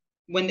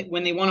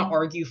 when they want to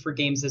argue for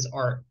games as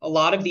art, a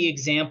lot of the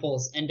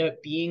examples end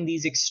up being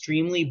these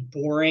extremely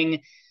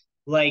boring,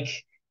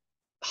 like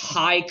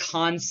high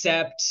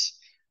concept,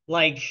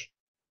 like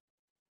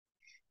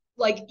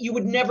you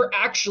would never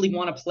actually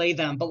want to play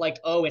them, but like,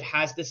 oh, it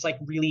has this like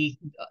really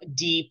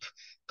deep,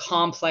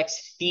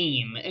 complex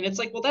theme. And it's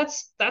like, well,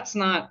 that's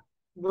not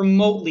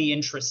remotely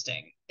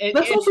interesting.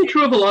 That's also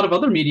true of a lot of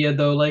other media,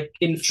 though. Like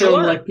in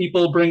film, Sure. like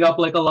people bring up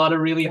like a lot of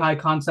really high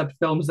concept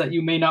films that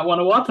you may not want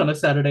to watch on a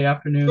Saturday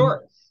afternoon.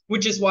 Sure.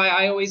 Which is why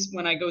I always,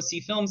 when I go see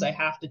films, I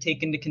have to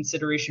take into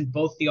consideration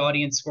both the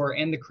audience score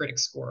and the critic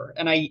score.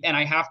 And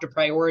I have to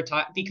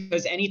prioritize,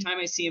 because anytime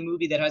I see a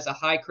movie that has a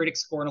high critic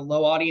score and a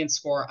low audience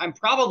score, I'm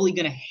probably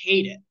going to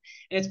hate it.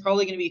 And it's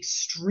probably going to be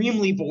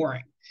extremely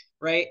boring,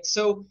 right?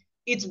 So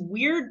it's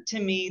weird to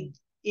me,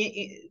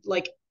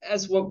 like,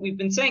 as what we've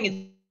been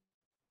saying,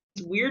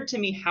 it's weird to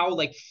me how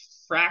like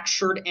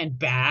fractured and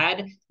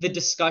bad the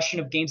discussion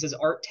of games as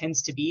art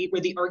tends to be,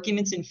 where the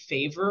arguments in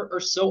favor are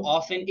so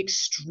often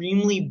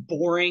extremely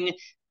boring,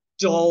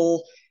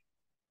 dull,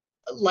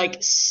 like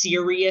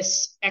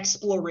serious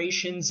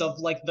explorations of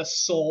like the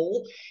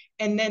soul.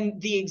 And then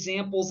the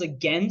examples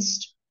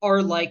against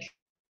are like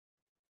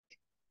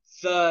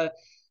the,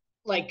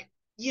 like,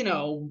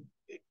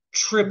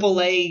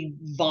 AAA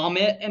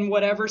vomit and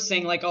whatever,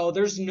 saying like, oh,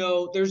 there's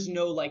no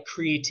like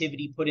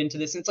creativity put into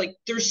this. And it's like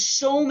there's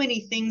so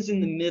many things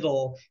in the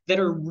middle that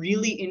are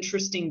really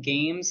interesting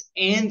games,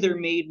 and they're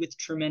made with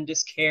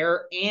tremendous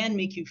care and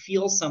make you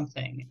feel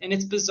something. And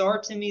it's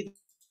bizarre to me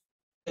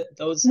that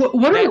those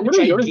what are your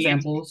gigantic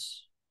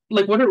examples?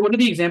 Like what are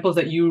the examples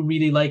that you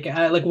really like?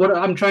 Like what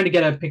I'm trying to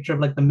get a picture of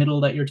like the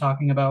middle that you're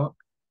talking about.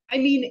 I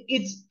mean,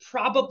 it's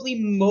probably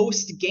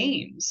most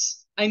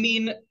games. I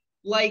mean,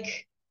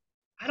 like,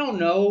 I don't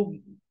know,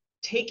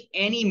 take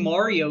any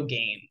Mario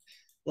game.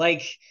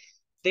 Like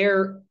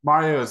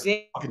Mario is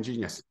fucking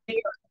genius.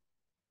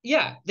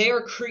 They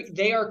are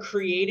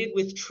created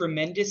with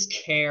tremendous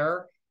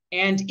care.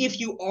 And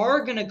if you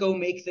are gonna go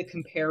make the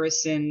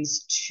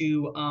comparisons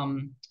to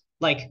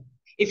like,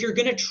 if you're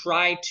gonna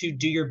try to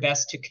do your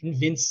best to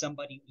convince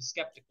somebody who's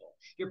skeptical,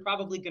 you're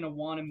probably gonna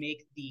want to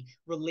make the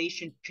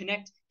relation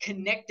connect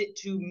it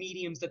to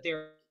mediums that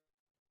they're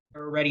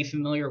already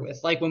familiar with.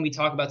 Like when we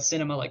talk about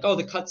cinema, like, oh,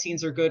 the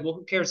cutscenes are good. Well,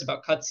 who cares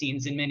about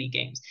cutscenes in many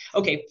games?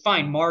 Okay,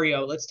 fine,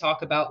 Mario. Let's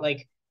talk about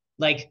like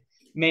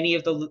many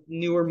of the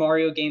newer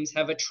Mario games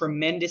have a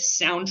tremendous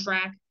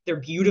soundtrack. They're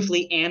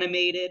beautifully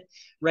animated,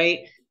 right?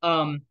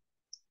 And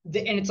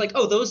it's like,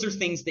 oh, those are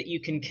things that you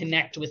can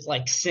connect with,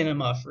 like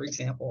cinema, for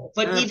example.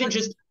 But even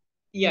just,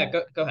 yeah,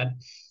 go ahead.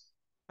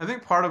 I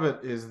think part of it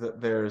is that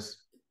there's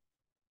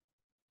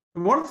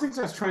one of the things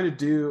I was trying to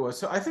do was,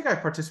 so I think I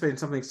participated in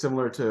something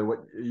similar to what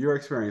your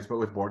experience, but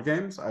with board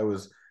games. I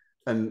was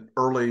an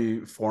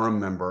early forum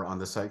member on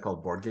the site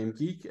called Board Game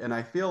Geek, and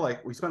I feel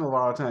like we spent a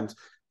lot of times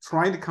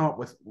trying to come up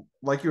with,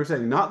 like you were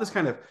saying, not this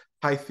kind of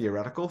high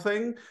theoretical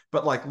thing,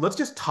 but like, let's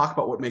just talk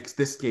about what makes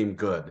this game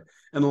good.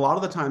 And a lot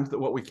of the times that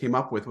what we came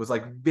up with was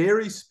like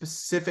very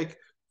specific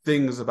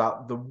things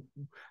about the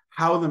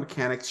how the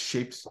mechanics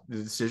shaped the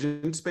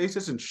decision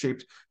spaces and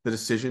shaped the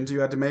decisions you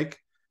had to make.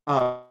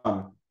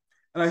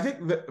 And I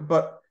think that,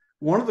 but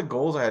one of the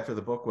goals I had for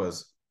the book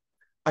was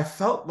I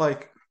felt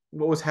like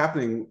what was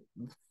happening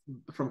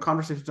from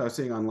conversations I was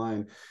seeing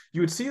online,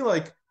 you would see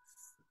like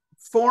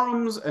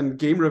forums and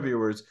game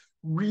reviewers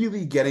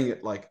really getting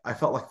it, like I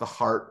felt like the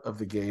heart of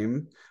the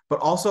game, but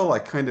also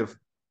like kind of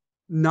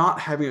not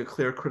having a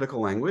clear critical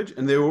language.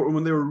 And they were,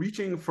 when they were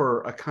reaching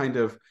for a kind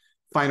of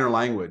finer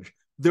language,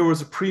 there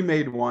was a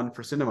pre-made one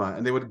for cinema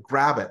and they would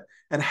grab it.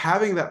 And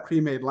having that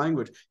pre-made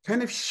language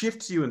kind of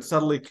shifts you and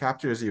subtly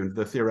captures you into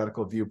the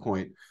theoretical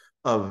viewpoint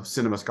of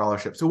cinema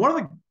scholarship. So one of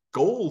the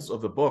goals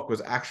of the book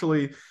was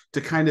actually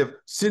to kind of,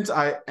 since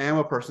I am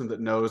a person that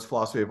knows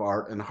philosophy of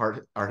art and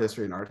art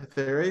history and art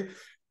theory,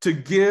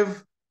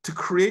 to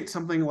create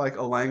something like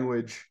a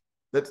language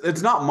that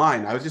it's not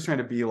mine. I was just trying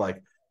to be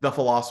like the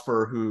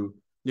philosopher who,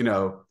 you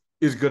know,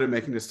 is good at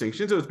making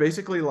distinctions. It was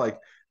basically like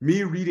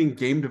me reading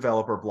game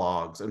developer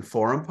blogs and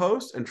forum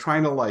posts and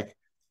trying to like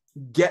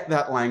get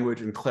that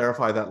language and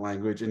clarify that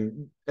language.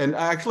 And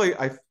actually,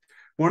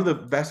 one of the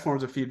best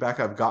forms of feedback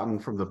I've gotten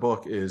from the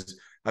book is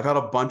I've had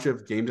a bunch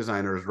of game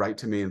designers write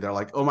to me and they're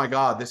like, oh my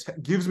God, this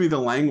gives me the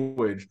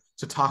language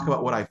to talk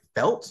about what I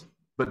felt,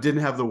 but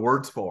didn't have the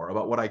words for,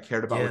 about what I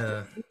cared about.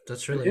 Yeah,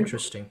 that's really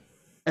interesting.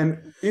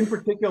 And in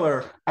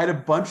particular, I had a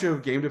bunch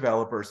of game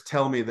developers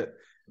tell me that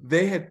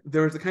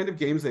there was the kind of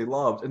games they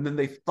loved, and then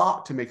they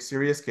thought to make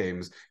serious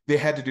games, they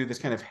had to do this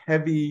kind of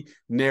heavy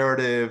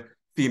narrative,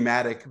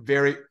 thematic,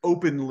 very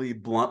openly,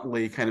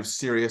 bluntly kind of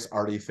serious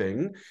arty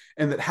thing.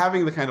 And that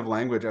having the kind of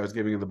language I was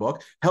giving in the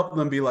book helped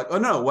them be like, oh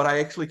no, what I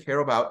actually care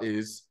about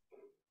is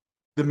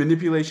the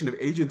manipulation of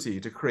agency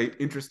to create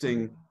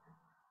interesting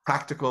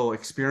practical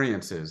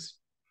experiences.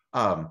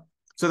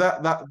 So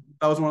that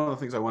was one of the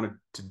things I wanted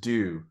to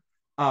do.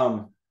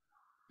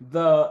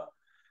 The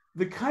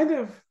kind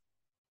of,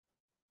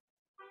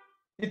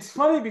 it's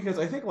funny because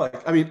I think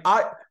like, I mean,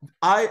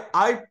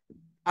 I'm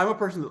a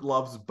person that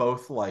loves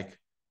both like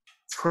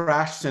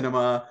trash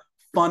cinema,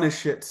 fun as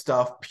shit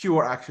stuff,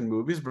 pure action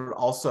movies, but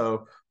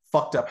also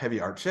fucked up heavy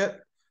art shit.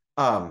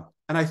 And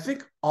I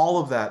think all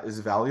of that is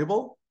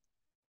valuable,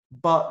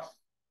 but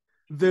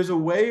there's a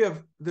way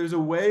of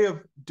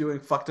doing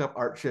fucked up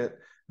art shit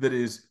that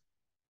is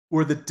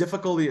where the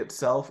difficulty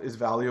itself is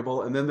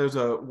valuable, and then there's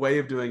a way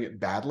of doing it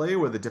badly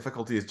where the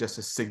difficulty is just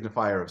a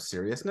signifier of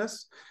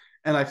seriousness.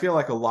 And I feel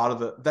like a lot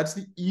of that's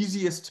the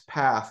easiest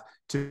path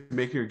to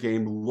make your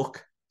game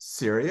look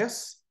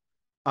serious.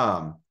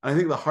 I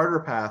think the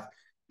harder path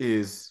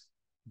is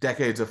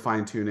decades of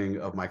fine-tuning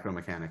of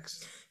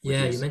micromechanics.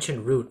 Yeah, you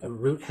mentioned Root.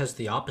 Root has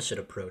the opposite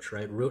approach,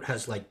 right? Root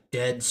has like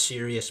dead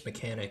serious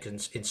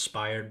mechanics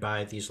inspired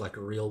by these like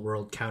real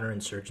world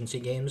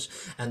counterinsurgency games,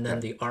 and then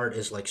the art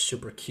is like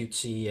super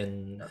cutesy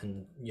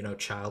and you know,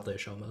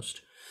 childish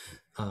almost.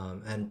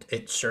 And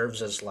it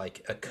serves as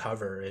like a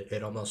cover.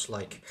 It almost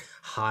like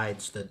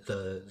hides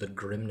the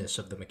grimness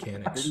of the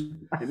mechanics.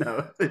 I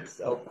know, it's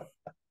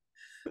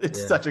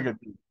such a good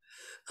thing.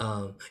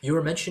 You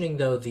were mentioning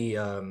though the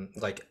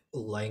like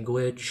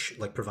language,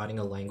 like providing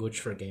a language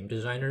for game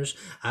designers.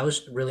 I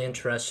was really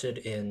interested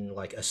in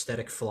like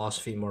aesthetic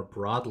philosophy more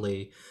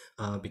broadly,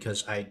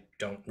 because I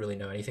don't really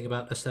know anything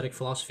about aesthetic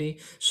philosophy.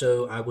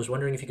 So I was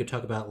wondering if you could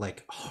talk about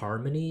like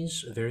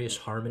harmonies, various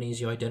harmonies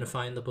you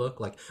identify in the book.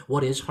 Like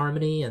what is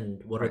harmony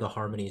and what are the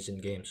harmonies in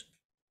games?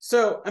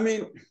 So, I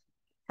mean,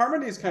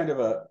 harmony is kind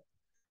of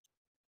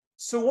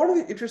so one of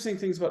the interesting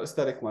things about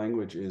aesthetic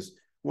language is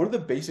one of the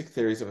basic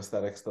theories of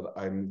aesthetics that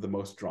I'm the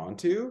most drawn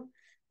to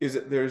is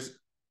that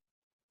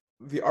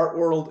the art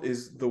world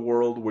is the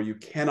world where you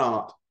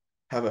cannot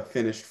have a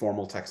finished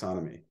formal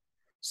taxonomy.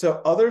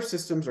 So other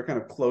systems are kind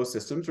of closed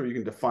systems where you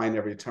can define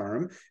every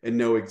term and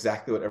know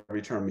exactly what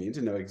every term means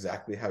and know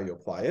exactly how you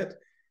apply it.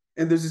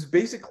 And there's this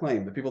basic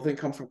claim that people think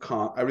comes from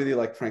Kant. I really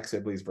like Frank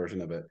Sibley's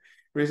version of it,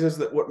 where he says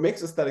that what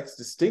makes aesthetics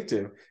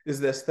distinctive is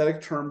that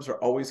aesthetic terms are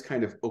always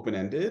kind of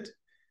open-ended.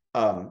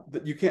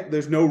 That you can't,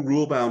 there's no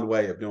rule-bound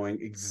way of knowing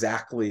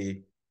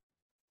exactly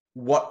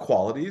what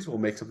qualities will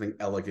make something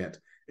elegant,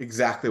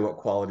 exactly what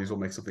qualities will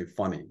make something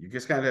funny. You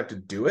just kind of have to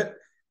do it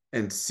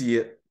and see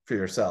it for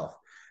yourself.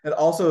 and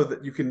also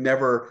that you can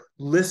never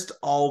list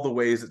all the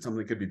ways that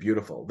something could be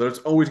beautiful. There's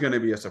always going to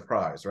be a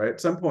surprise, right?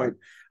 At some point,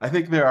 I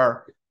think there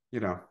are,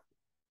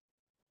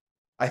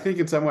 I think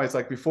in some ways,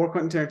 like before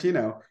Quentin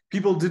Tarantino,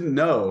 people didn't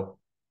know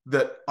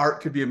that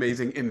art could be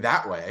amazing in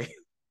that way.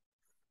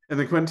 And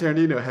then Quentin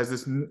Tarantino has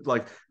this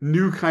like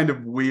new kind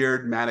of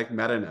weird manic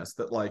meta-ness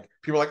that like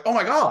people are like, oh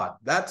my God,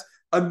 that's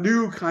a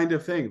new kind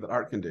of thing that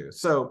art can do.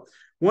 So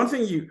one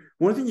thing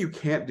you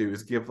can't do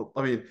is give,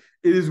 I mean,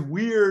 it is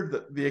weird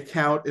that the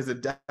account is a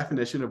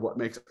definition of what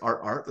makes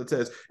art that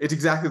says it's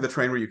exactly the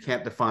train where you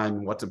can't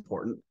define what's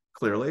important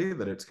clearly,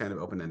 that it's kind of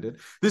open-ended.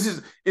 This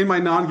is, in my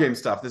non-game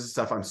stuff, this is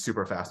stuff I'm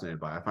super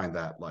fascinated by. I find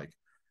that like,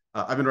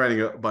 I've been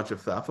writing a bunch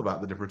of stuff about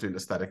the difference between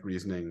aesthetic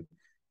reasoning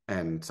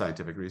and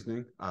scientific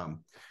reasoning.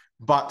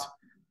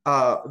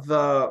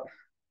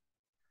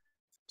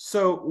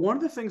 So one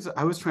of the things that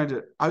I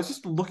was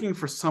just looking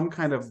for some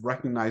kind of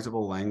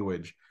recognizable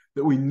language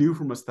that we knew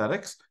from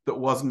aesthetics that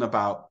wasn't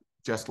about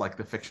just like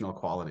the fictional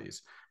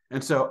qualities.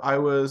 And so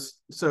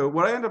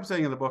what I end up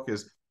saying in the book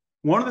is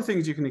one of the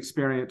things you can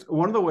experience,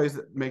 one of the ways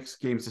that makes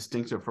games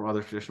distinctive from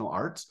other traditional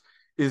arts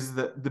is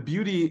that the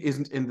beauty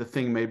isn't in the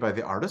thing made by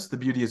the artist. The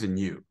beauty is in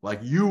you. Like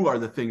you are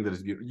the thing that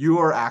is beautiful.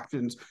 Your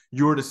actions,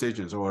 your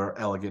decisions are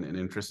elegant and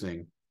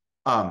interesting.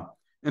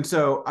 And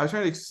so I was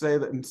trying to say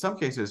that in some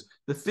cases,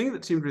 the thing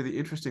that seemed really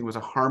interesting was a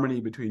harmony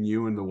between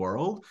you and the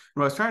world. And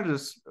what I was trying to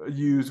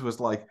use was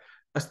like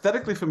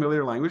aesthetically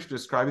familiar language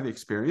describing the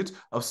experience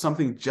of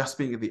something just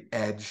being at the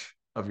edge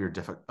of your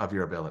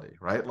ability,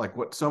 right? Like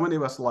what so many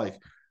of us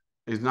like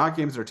is not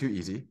games that are too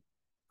easy,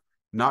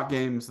 not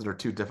games that are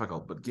too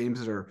difficult, but games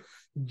that are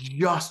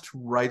just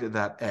right at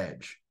that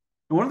edge.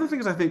 And one of the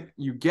things I think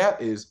you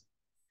get is,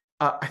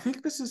 I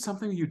think this is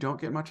something you don't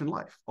get much in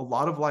life. A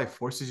lot of life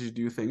forces you to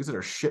do things that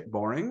are shit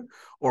boring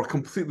or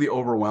completely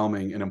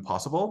overwhelming and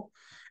impossible.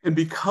 And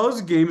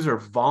because games are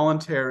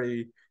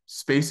voluntary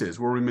spaces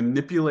where we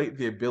manipulate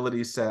the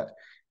ability set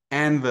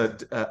and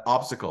the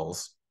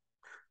obstacles,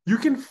 you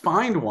can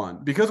find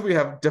one, because we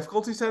have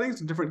difficulty settings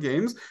in different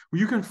games,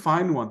 where you can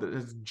find one that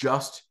is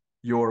just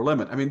your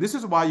limit. I mean, this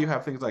is why you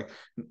have things like,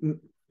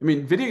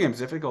 video games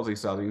difficulty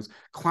settings,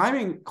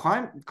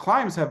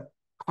 climbs have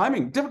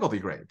climbing difficulty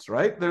grades,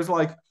 right? There's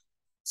like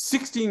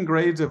 16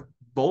 grades of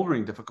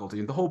bouldering difficulty.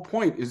 And the whole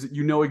point is that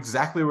you know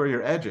exactly where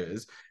your edge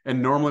is.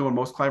 And normally when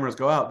most climbers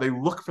go out, they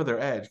look for their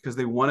edge because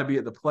they want to be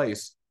at the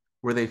place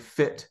where they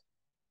fit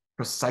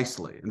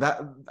precisely. And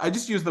that, I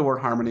just use the word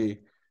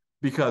harmony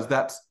because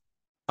that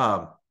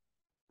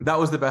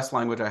was the best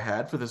language I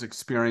had for this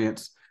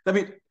experience. I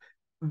mean,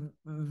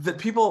 that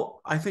people,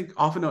 I think,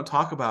 often don't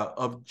talk about,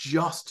 of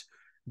just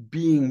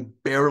being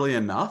barely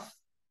enough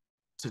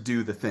to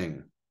do the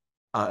thing.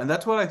 And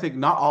that's what I think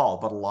not all,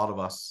 but a lot of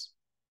us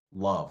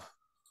love.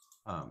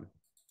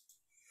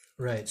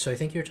 Right. So I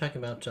think you're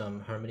talking about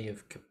harmony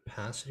of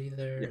capacity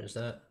there. Yeah. Is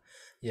that?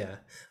 Yeah.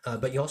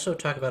 But you also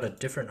talk about a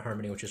different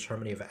harmony, which is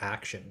harmony of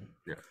action.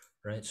 Yeah.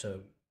 Right. So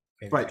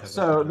maybe right.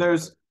 So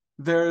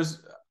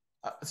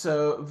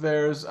so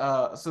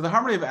the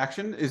harmony of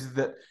action is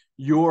that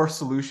your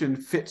solution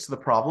fits the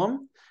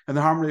problem, and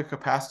the harmony of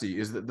capacity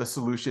is that the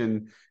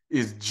solution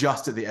is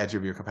just at the edge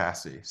of your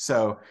capacity.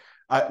 So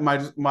my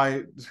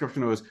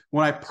description was,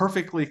 when I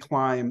perfectly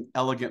climb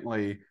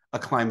elegantly a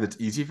climb that's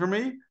easy for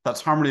me,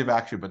 that's harmony of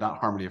action, but not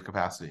harmony of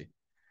capacity.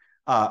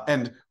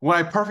 And when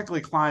I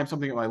perfectly climb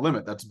something at my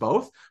limit, that's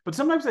both. But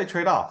sometimes they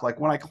trade off. Like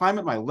when I climb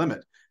at my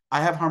limit,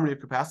 I have harmony of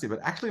capacity, but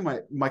actually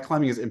my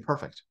climbing is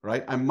imperfect,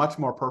 right? I'm much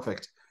more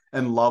perfect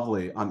and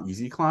lovely on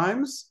easy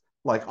climbs.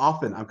 Like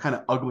often I'm kind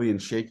of ugly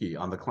and shaky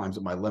on the climbs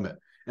at my limit.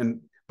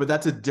 But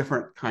that's a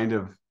different kind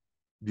of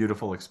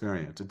beautiful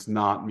experience. It's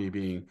not me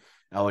being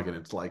elegant.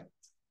 It's like,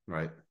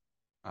 right.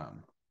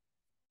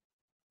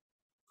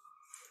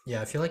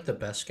 Yeah, I feel like the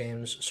best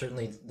games,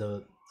 certainly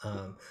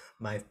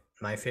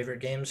my favorite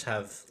games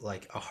have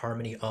like a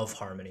harmony of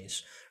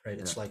harmonies, right?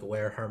 It's like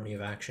where harmony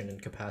of action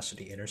and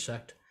capacity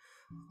intersect.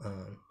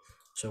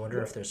 So I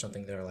wonder if there's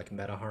something there like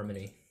meta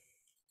harmony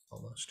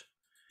almost.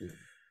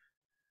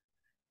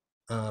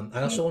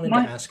 I also wanted to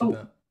ask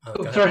about.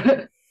 Go sorry.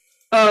 ahead.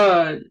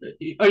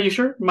 Are you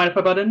sure? Mind if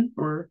I butt in?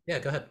 Or Yeah,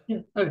 go ahead.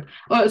 yeah. Okay.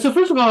 So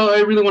first of all, I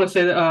really want to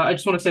say that I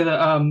just want to say that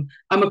I'm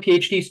a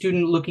PhD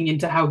student looking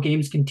into how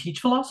games can teach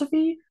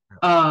philosophy.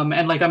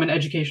 And like I'm an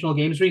educational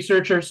games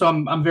researcher, so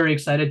I'm very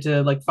excited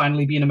to like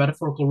finally be in a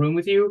metaphorical room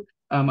with you.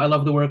 I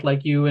love the work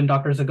like you and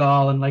Dr.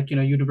 Zagal and like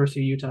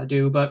University of Utah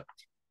do. But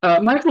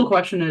my actual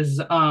question is,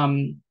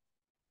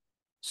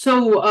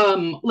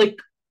 like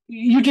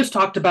you just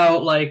talked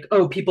about like,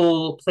 oh,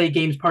 people play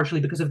games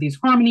partially because of these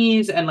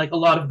harmonies, and like a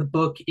lot of the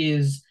book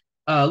is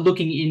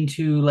looking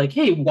into like,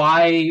 hey,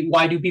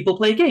 why do people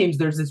play games?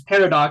 There's this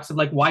paradox of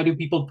like, why do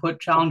people put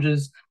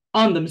challenges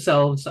on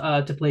themselves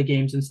to play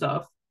games and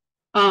stuff.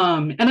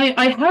 And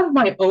I have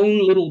my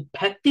own little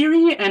pet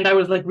theory, and I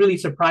was like really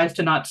surprised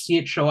to not see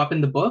it show up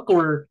in the book,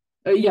 or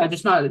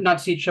just not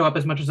see it show up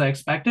as much as I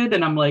expected.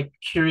 And I'm like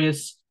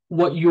curious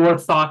what your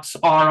thoughts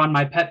are on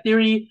my pet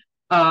theory,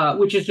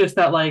 which is just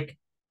that like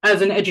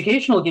as an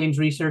educational games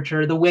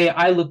researcher, the way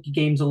I look at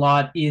games a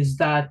lot is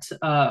that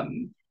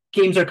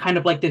games are kind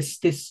of like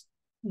this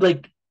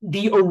like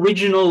the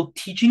original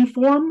teaching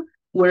form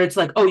where it's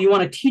like, oh, you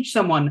want to teach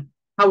someone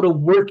how to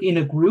work in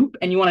a group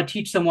and you want to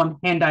teach someone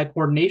hand-eye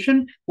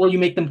coordination, well, you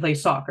make them play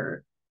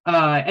soccer.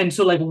 And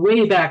so like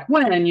way back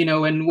when,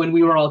 and when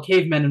we were all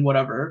cavemen and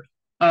whatever,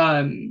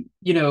 and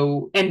there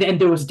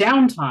was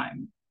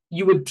downtime,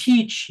 you would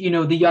teach,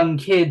 the young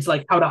kids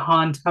like how to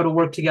hunt, how to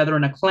work together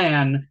in a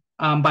clan,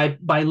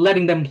 by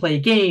letting them play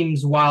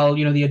games while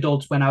the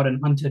adults went out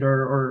and hunted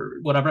or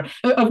whatever.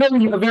 A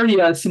very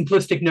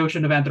simplistic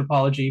notion of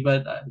anthropology,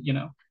 but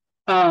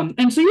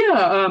and so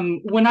yeah,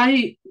 when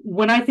I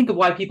think of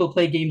why people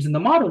play games in the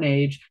modern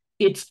age,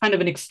 it's kind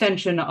of an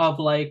extension of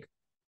like,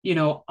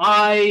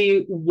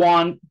 I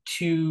want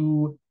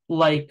to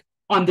like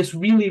on this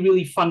really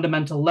really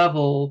fundamental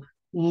level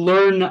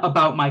learn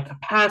about my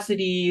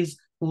capacities,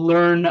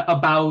 learn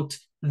about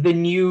the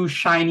new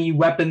shiny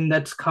weapon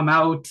that's come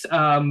out,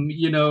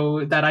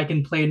 that I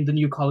can play in the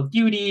new Call of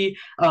Duty,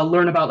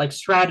 learn about like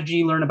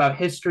strategy, learn about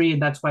history,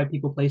 and that's why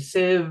people play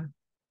Civ.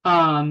 So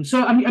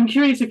I'm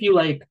curious if you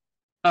like,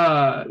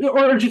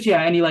 or just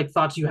yeah, any like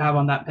thoughts you have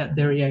on that pet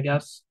theory, I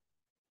guess.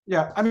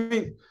 Yeah, I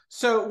mean,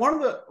 so one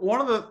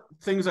of the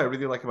things I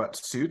really like about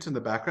Suits in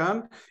the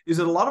background is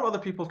that a lot of other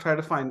people try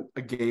to find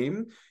a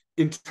game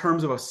in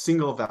terms of a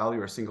single value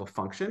or a single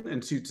function,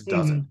 and Suits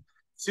doesn't.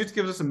 Suits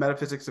gives us a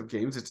metaphysics of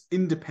games. It's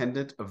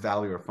independent of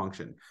value or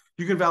function.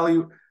 You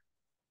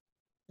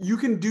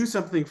can do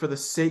something for the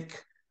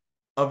sake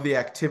of the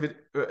activity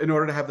in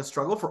order to have the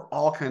struggle for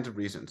all kinds of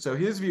reasons. So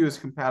his view is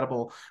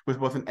compatible with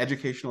both an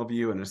educational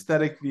view and an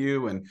aesthetic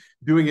view, and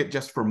doing it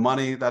just for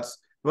money. That's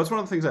one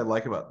of the things I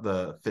like about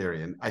the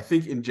theory. And I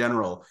think in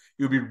general,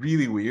 it would be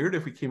really weird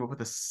if we came up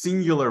with a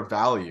singular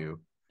value.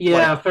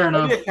 Yeah, like, fair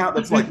enough. Account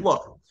that's like,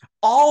 look,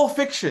 all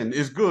fiction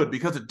is good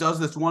because it does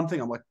this one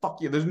thing. I'm like,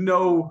 fuck you. There's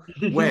no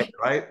way,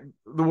 right?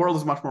 The world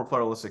is much more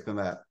pluralistic than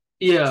that.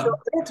 Yeah. So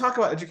I don't talk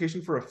about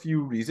education for a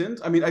few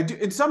reasons. I mean, I do,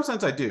 in some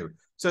sense, I do.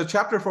 So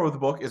chapter 4 of the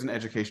book is an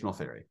educational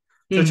theory.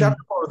 So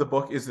chapter 4 of the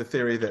book is the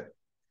theory that,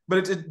 but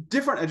it's a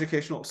different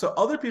educational. So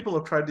other people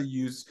have tried to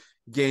use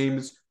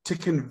games to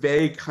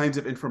convey kinds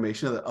of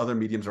information that other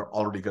mediums are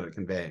already good at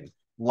conveying,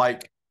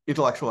 like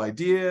intellectual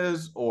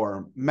ideas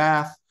or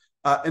math,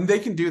 and they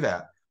can do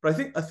that. But I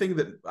think a thing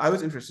that I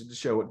was interested to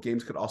show what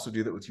games could also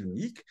do that was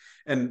unique,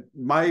 and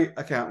my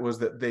account was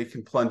that they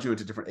can plunge you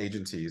into different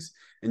agencies,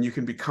 and you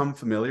can become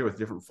familiar with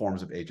different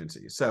forms of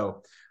agency.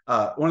 So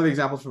one of the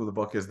examples from the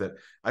book is that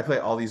I play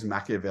all these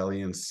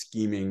Machiavellian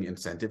scheming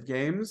incentive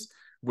games,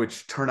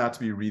 which turn out to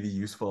be really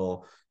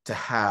useful to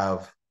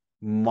have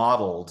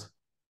modeled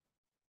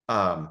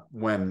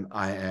when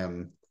I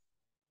am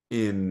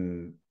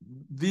in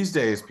these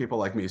days. People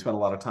like me spend a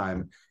lot of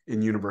time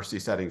in university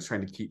settings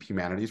trying to keep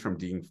humanities from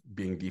being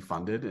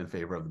defunded in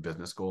favor of the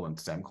business school and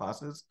STEM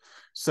classes.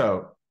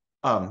 So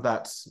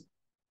that's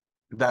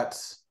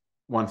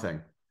one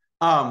thing.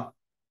 But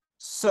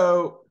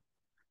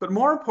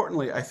more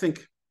importantly, I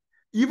think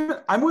even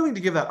I'm willing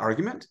to give that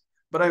argument,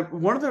 but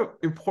one of the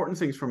important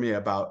things for me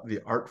about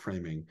the art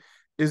framing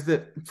is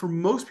that for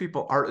most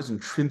people, art is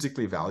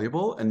intrinsically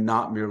valuable and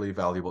not merely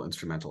valuable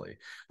instrumentally.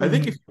 I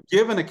think if you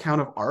give an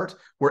account of art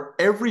where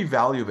every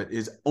value of it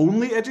is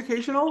only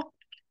educational,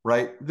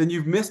 right, then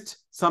you've missed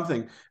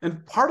something.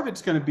 And part of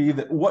it's going to be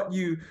that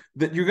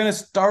you're going to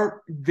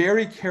start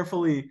very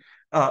carefully.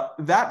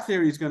 That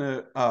theory is going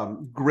to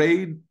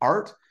grade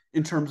art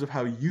in terms of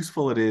how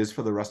useful it is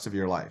for the rest of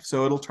your life.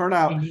 So it'll turn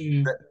out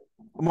that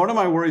one of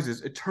my worries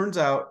is it turns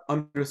out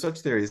under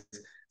such theories.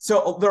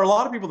 So there are a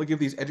lot of people that give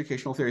these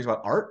educational theories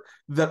about art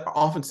that are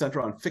often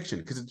centered on fiction,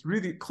 because it's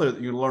really clear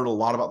that you learn a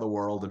lot about the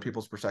world and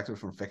people's perspectives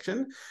from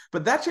fiction.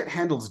 But that shit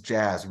handles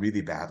jazz really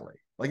badly.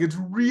 Like, it's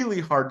really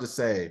hard to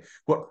say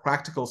what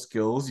practical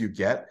skills you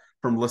get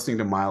from listening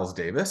to Miles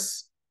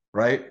Davis,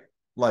 right?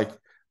 Like,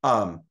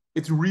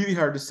 it's really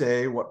hard to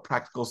say what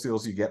practical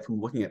skills you get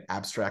from looking at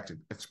abstract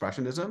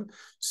expressionism.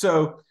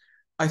 So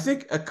I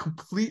think a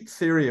complete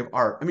theory of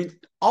art, I mean,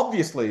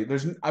 obviously,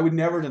 I would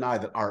never deny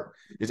that art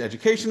is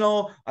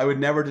educational. I would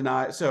never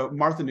deny. So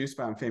Martha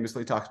Nussbaum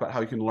famously talks about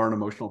how you can learn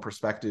emotional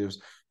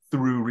perspectives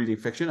through reading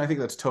fiction. I think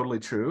that's totally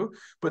true.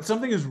 But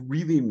something is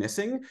really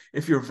missing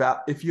if you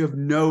have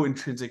no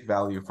intrinsic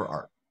value for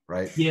art,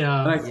 right?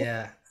 Yeah.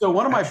 Yeah. So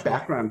one of my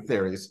background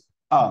theories,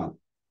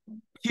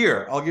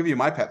 here, I'll give you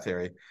my pet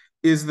theory,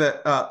 is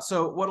that,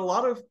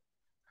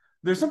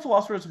 there's some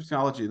philosophers of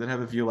technology that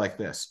have a view like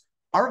this.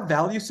 Our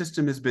value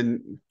system has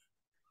been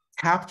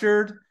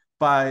captured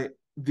by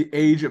the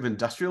age of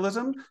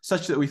industrialism,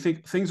 such that we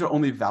think things are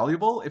only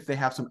valuable if they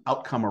have some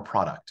outcome or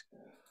product.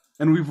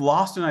 And we've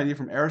lost an idea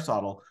from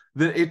Aristotle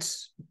that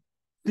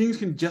things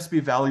can just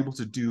be valuable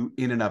to do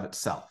in and of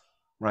itself,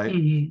 right?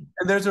 And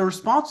there's a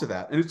response to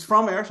that, and it's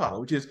from Aristotle,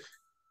 which is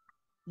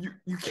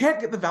you can't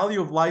get the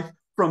value of life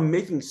from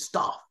making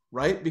stuff,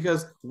 right?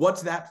 Because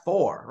what's that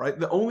for, right?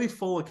 The only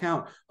full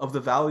account of the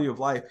value of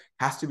life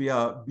has to be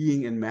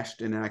being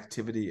enmeshed in an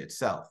activity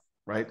itself,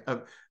 right?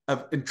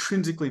 Of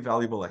intrinsically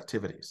valuable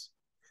activities.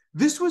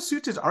 This was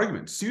Suits'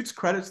 argument. Suits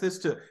credits this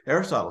to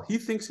Aristotle. He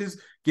thinks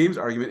his games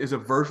argument is a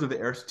version of the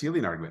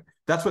Aristotelian argument.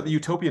 That's what the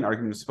utopian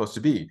argument is supposed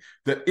to be.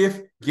 That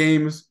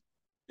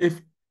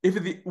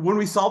when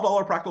we solve all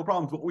our practical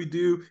problems, what we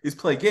do is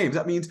play games.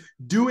 That means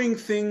doing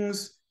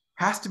things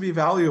has to be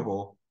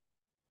valuable,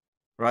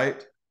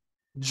 right?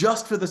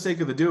 Just for the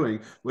sake of the doing,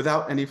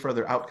 without any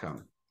further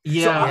outcome.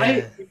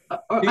 Yeah,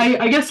 so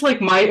I guess like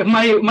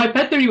my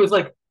pet theory was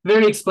like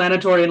very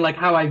explanatory in like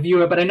how I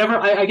view it, but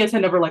I guess I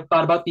never like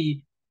thought about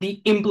the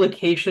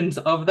implications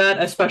of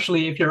that,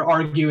 especially if you're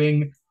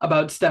arguing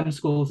about STEM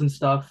schools and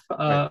stuff.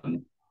 Right.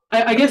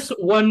 I guess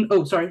one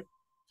oh sorry.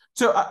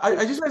 So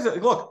I just want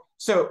to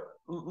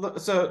look.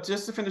 So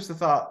just to finish the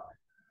thought,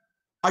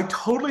 I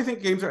totally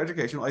think games are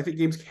educational. I think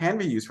games can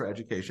be used for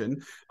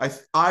education.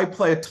 I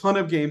play a ton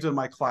of games in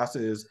my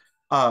classes.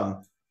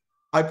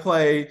 I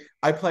play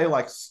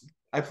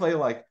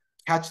like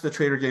catch the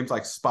traitor games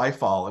like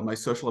Spyfall in my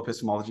social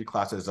epistemology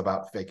classes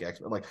about fake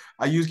expert. Like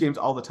I use games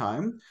all the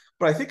time,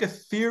 but I think a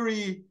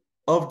theory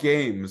of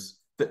games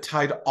that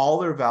tied all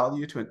their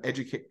value to an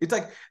education. It's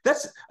like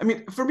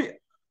for me,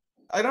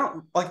 I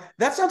don't like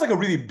that sounds like a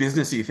really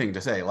businessy thing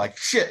to say. Like,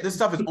 shit, this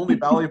stuff is only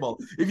valuable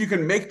if you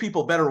can make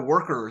people better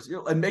workers,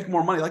 and make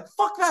more money. Like,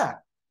 fuck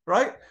that,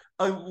 right?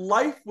 A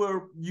life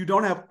where you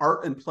don't have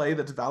art and play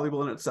that's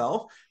valuable in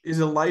itself is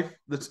a life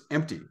that's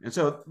empty. And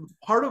so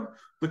part of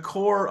the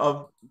core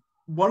of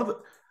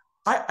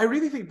I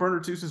really think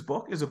Bernard Seuss's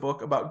book is a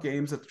book about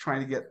games that's trying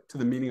to get to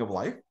the meaning of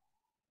life.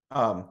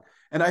 And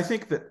I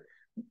think that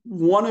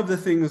one of the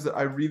things that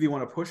I really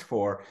want to push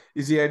for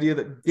is the idea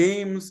that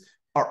games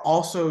are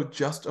also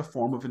just a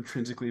form of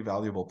intrinsically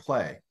valuable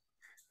play,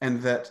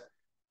 and that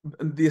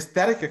the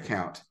aesthetic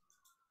account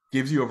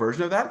gives you a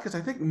version of that, because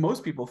I think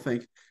most people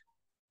think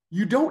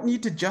you don't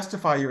need to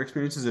justify your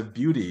experiences of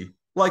beauty.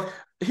 Like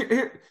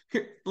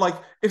like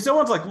if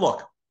someone's like,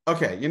 look,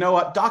 okay, you know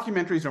what?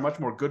 Documentaries are much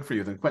more good for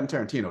you than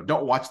Quentin Tarantino.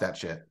 Don't watch that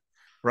shit,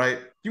 right?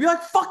 You'd be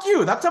like, fuck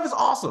you. That stuff is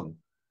awesome,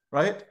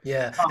 right?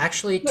 Yeah,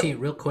 actually, T,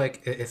 real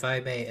quick, if I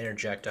may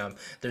interject,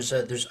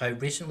 I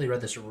recently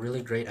read this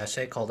really great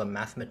essay called "A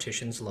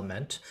Mathematician's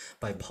Lament"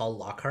 by Paul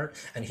Lockhart,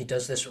 and he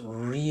does this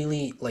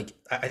really like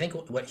I think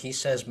what he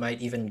says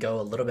might even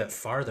go a little bit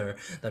farther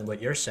than what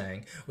you're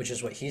saying, which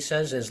is what he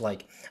says is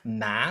like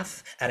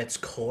math at its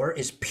core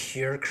is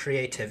pure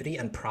creativity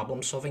and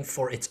problem solving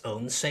for its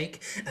own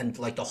sake, and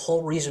like the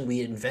whole reason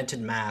we invented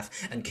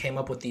math and came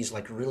up with these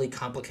like really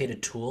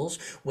complicated tools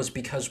was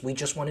because we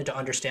just wanted to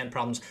understand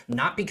problems,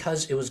 not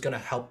because it was going to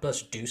help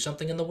us do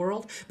something in the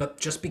world, but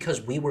just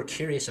because we were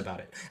curious about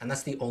it. And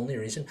that's the only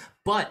reason.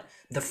 But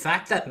the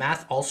fact that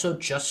math also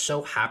just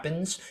so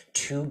happens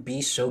to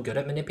be so good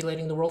at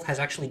manipulating the world has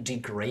actually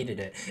degraded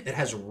it. It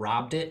has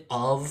robbed it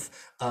of,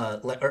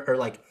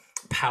 like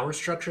power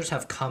structures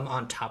have come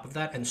on top of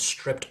that and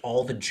stripped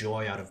all the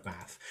joy out of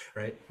math,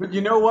 right? But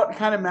you know what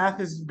kind of math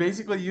is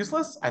basically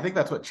useless? I think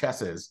that's what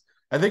chess is.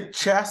 I think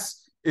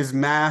chess is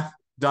math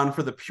done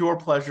for the pure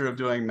pleasure of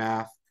doing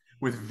math,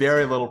 with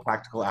very little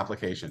practical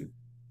application.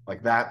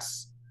 Like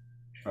that's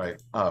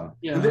right.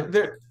 Yeah.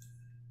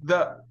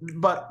 That's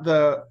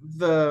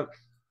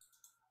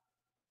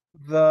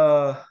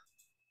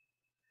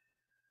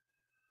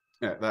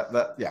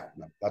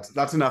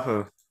enough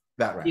of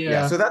that, right?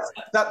 Yeah. So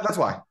that's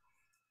why.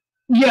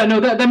 Yeah, no,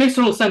 that makes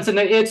total sense. And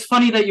it's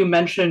funny that you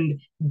mentioned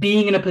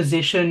being in a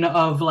position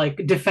of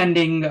like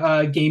defending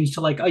games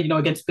to like,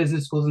 against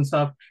business schools and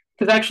stuff.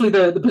 Because actually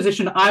the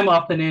position I'm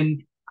often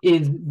in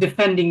is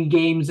defending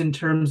games in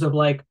terms of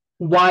like,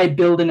 why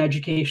build an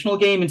educational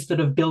game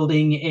instead of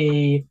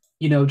building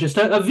just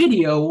a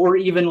video, or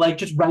even like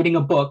just writing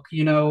a book,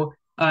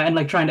 and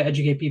like trying to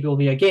educate people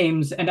via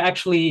games. And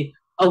actually,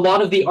 a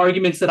lot of the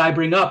arguments that I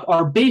bring up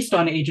are based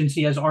on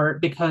agency as art,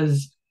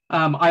 because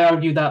I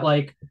argue that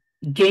like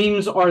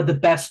games are the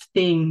best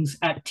things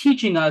at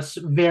teaching us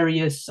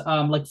various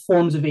like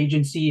forms of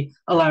agency,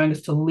 allowing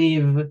us to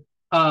live.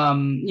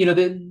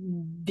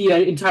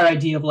 The entire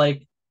idea of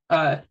like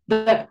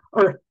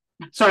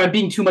sorry, I'm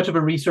being too much of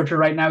a researcher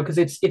right now because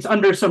it's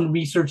under some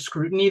research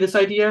scrutiny, this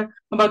idea I'm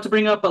about to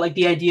bring up, but like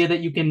the idea that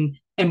you can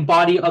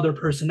embody other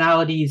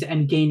personalities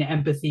and gain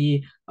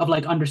empathy of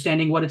like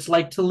understanding what it's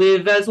like to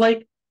live as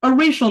like a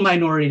racial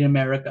minority in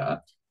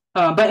America.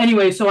 But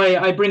anyway, so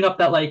I bring up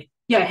that like,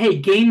 yeah, hey,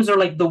 games are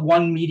like the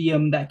one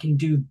medium that can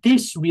do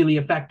this really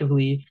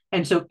effectively.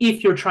 And so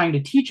if you're trying to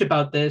teach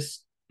about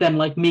this, then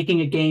like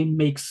making a game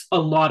makes a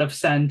lot of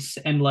sense,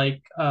 and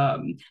like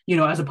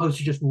as opposed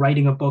to just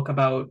writing a book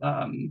about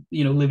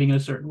living in a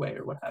certain way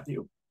or what have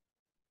you.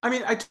 I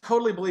mean, I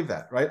totally believe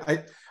that, right?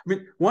 I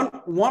mean, one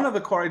of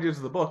the core ideas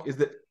of the book is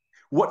that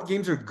what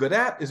games are good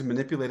at is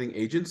manipulating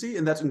agency,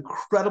 and that's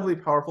incredibly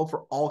powerful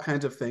for all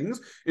kinds of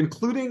things,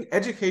 including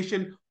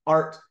education,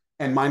 art,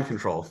 and mind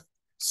control.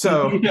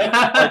 So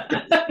like,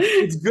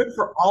 it's good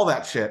for all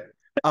that shit.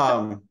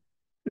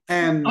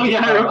 And oh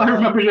yeah, I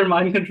remember your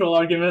mind control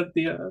argument.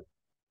 So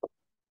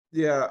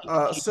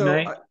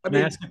can I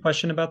ask a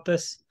question about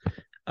this?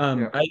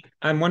 Yeah.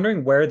 I'm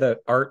wondering where the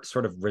art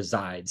sort of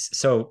resides.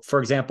 So, for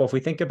example, if we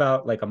think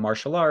about like a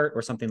martial art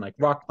or something like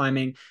rock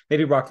climbing,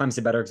 maybe rock climbing is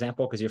a better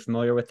example because you're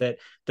familiar with it.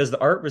 Does the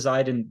art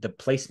reside in the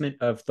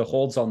placement of the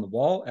holds on the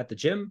wall at the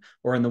gym,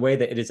 or in the way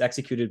that it is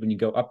executed when you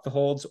go up the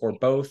holds, or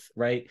both?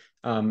 Right?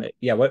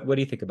 Yeah. What do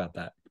you think about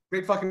that?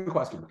 Great fucking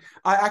question.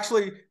 I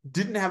actually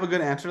didn't have a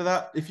good answer to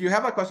that. If you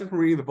have that question from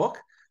reading the book,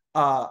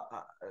 uh,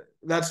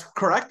 that's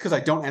correct, because I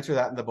don't answer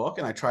that in the book,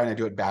 and I try and I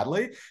do it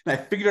badly. And I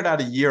figured it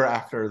out a year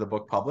after the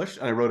book published,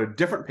 and I wrote a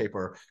different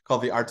paper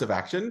called The Arts of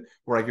Action,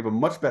 where I give a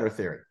much better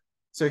theory.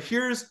 So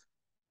here's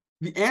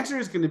the answer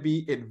is going to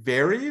be it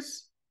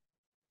varies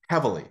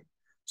heavily.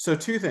 So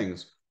two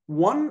things.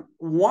 One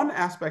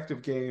aspect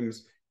of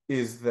games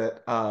is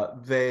that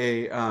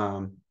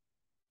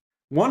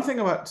one thing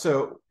about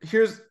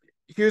here's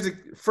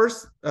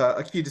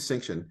a key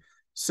distinction.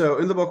 So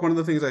in the book, one of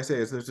the things I say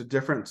is there's a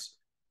difference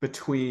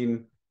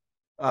between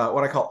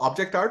what I call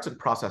object arts and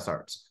process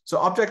arts. So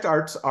object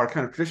arts are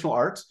kind of traditional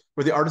arts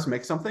where the artist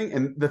makes something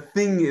and the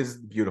thing is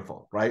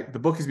beautiful, right? The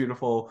book is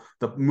beautiful,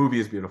 the movie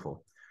is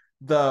beautiful.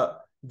 The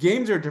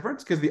games are different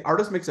because the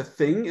artist makes a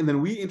thing and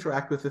then we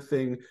interact with the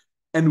thing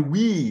and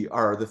we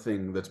are the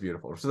thing that's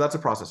beautiful. So that's a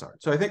process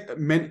art. So I think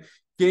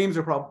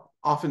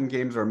often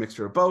games are a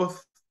mixture of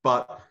both,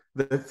 but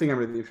the thing I'm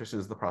really interested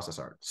in is the process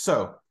art.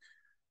 So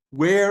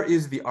where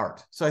is the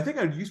art? So I think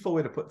a useful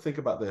way to think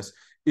about this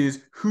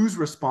is who's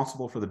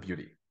responsible for the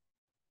beauty.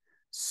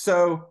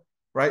 So,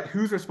 right,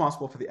 who's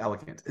responsible for the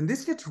elegant? And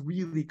this gets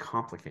really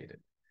complicated.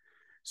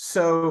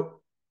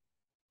 So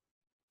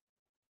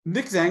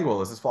Nick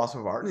Zangwill is this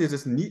philosopher of art, and he has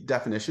this neat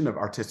definition of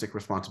artistic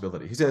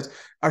responsibility. He says,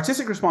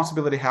 artistic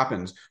responsibility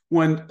happens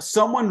when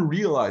someone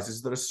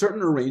realizes that a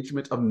certain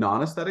arrangement of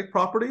non-aesthetic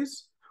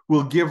properties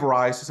will give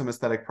rise to some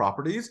aesthetic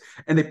properties,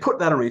 and they put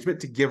that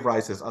arrangement to give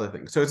rise to this other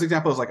thing. So his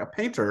example is like a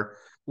painter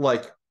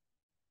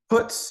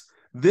puts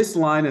this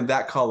line and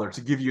that color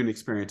to give you an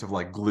experience of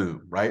like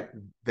gloom, right?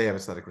 They have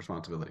aesthetic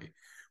responsibility.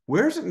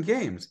 Where is it in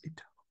games?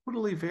 It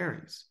totally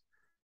varies.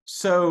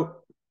 So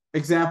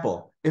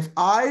example, if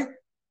I,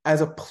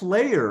 as a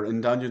player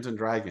in Dungeons and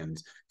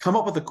Dragons, come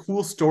up with a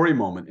cool story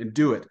moment and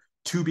do it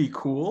to be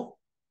cool,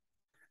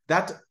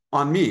 that's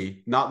on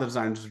me, not the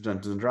designers of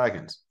Dungeons and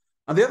Dragons.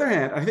 On the other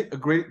hand, I think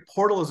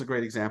Portal is a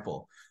great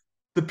example.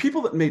 The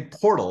people that made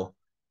Portal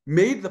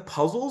made the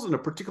puzzles in a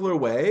particular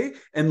way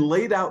and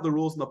laid out the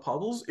rules in the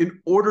puzzles in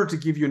order to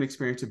give you an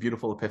experience of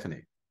beautiful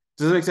epiphany.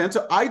 Does that make sense?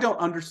 So I don't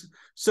understand.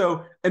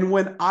 So, and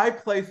when I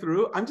play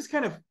through, I'm just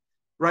kind of,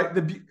 right?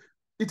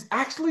 It's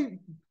actually,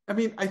 I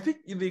mean, I think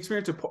the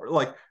experience of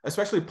like,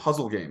 especially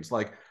puzzle games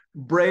like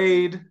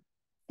Braid,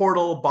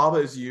 Portal, Baba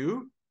Is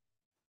You,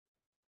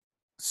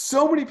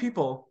 so many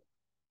people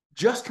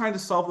just trying to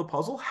solve the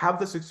puzzle have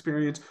this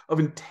experience of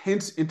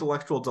intense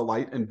intellectual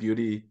delight and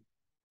beauty.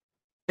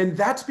 And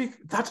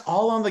that's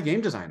all on the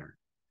game designer.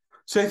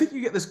 So I think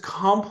you get this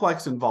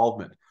complex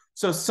involvement.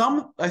 So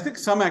some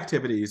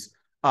activities,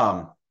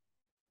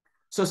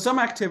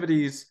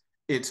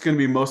 it's going to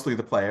be mostly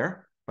the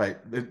player, right?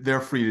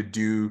 They're free to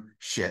do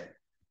shit.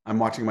 I'm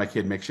watching my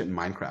kid make shit in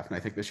Minecraft, and I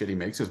think the shit he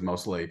makes is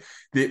mostly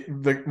a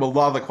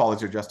lot of the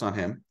qualities are just on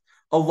him.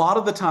 A lot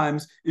of the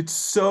times, in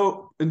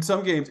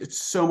some games,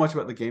 it's so much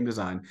about the game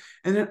design.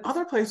 And in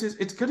other places,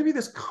 it's going to be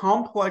this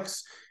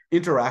complex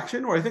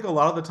interaction where I think a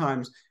lot of the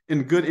times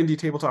in good indie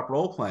tabletop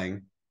role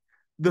playing,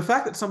 the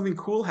fact that something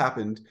cool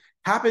happened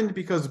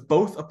because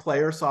both a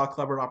player saw a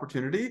clever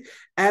opportunity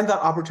and that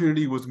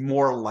opportunity was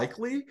more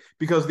likely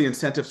because of the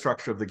incentive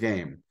structure of the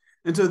game.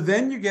 And so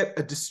then you get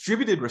a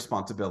distributed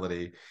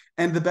responsibility.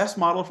 And the best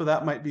model for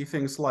that might be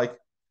things like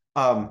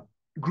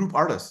group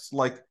artists,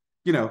 like,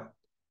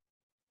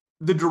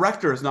 the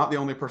director is not the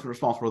only person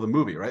responsible for the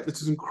movie, right?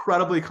 This is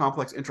incredibly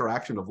complex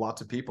interaction of lots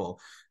of people.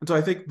 And so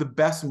I think the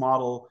best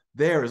model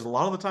there is a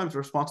lot of the times the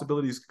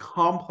responsibility is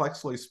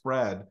complexly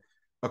spread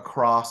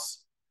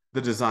across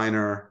the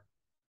designer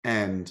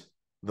and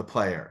the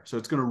player. So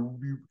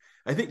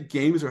I think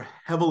games are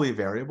heavily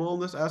variable in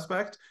this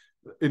aspect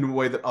in a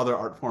way that other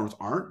art forms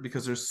aren't,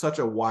 because there's such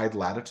a wide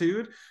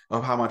latitude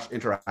of how much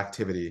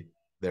interactivity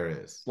there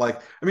is.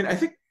 Like, I mean, I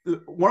think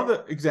one of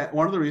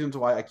the reasons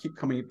why I keep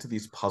coming to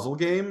these puzzle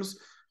games,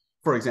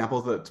 for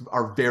example, that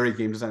are very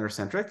game designer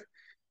centric,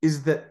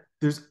 is that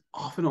there's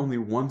often only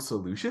one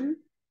solution,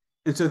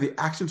 and so the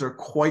actions are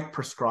quite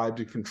prescribed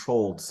and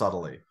controlled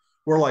subtly.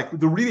 Where like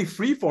the really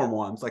freeform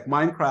ones, like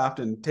Minecraft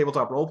and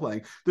tabletop role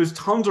playing, there's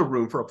tons of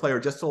room for a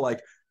player just to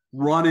like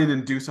run in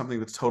and do something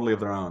that's totally of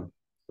their own.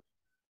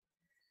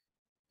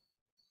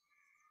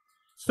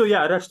 So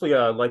yeah, I'd actually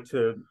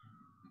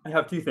I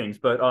have two things,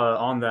 but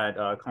on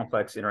that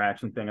complex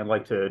interaction thing, I'd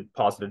like to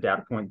posit a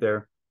data point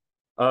there.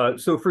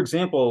 So for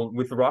example,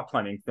 with the rock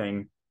climbing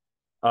thing,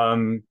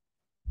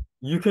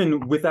 you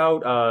can,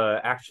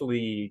 without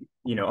actually,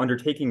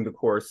 undertaking the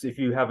course, if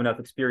you have enough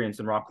experience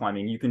in rock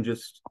climbing, you can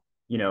just,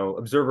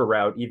 observe a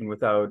route even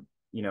without,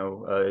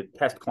 a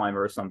test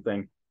climber or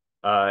something,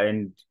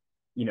 and,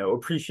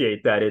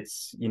 appreciate that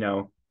it's,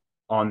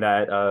 on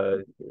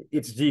that,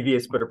 it's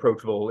devious but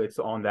approachable. It's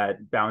on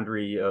that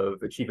boundary of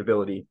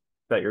achievability.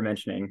 that you're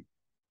mentioning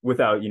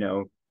without,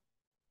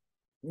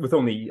 with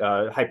only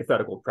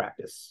hypothetical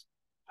practice,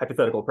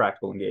 hypothetical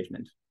practical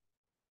engagement.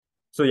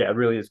 So yeah, it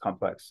really is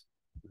complex.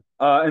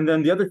 And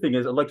then the other thing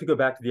is, I'd like to go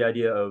back to the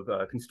idea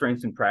of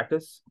constraints in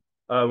practice.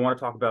 I want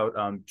to talk about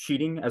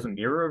cheating as a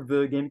mirror of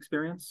the game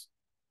experience.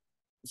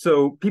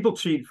 So people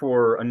cheat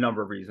for a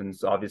number of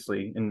reasons,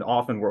 obviously, and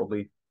often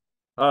worldly.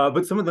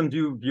 But some of them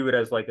do view it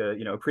as like a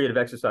creative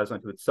exercise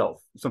unto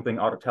itself, something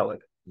autotelic.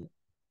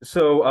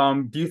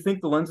 So do you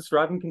think the lens of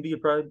striving can be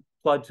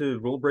applied to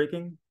rule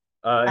breaking?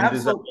 And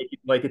does that make it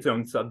like its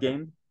own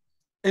subgame?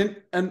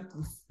 And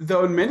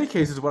though in many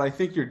cases, what I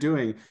think you're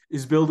doing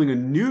is building a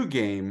new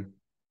game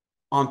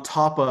on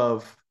top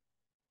of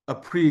a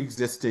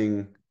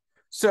pre-existing.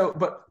 So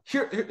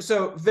here's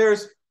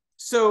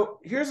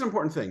an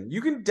important thing.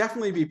 You can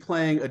definitely be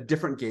playing a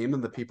different game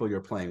than the people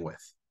you're playing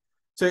with.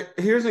 So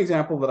here's an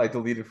example that I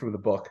deleted from the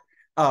book.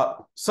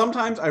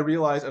 Sometimes I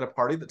realize at a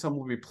party that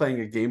someone will be playing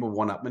a game of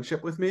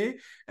one-upmanship with me,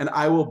 and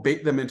I will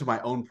bait them into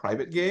my own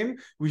private game,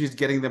 which is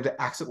getting them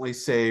to accidentally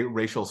say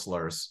racial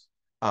slurs.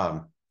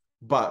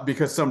 But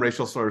because some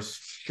racial slurs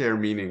share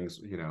meanings,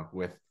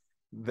 with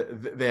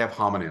they have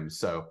homonyms.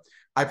 So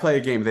I play a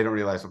game, they don't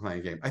realize I'm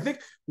playing a game. I think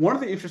one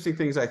of the interesting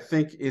things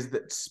is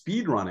that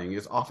speedrunning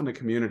is often a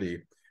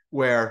community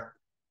where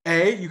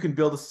you can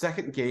build a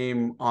second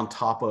game on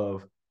top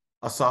of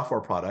a software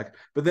product,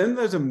 but then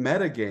there's a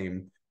meta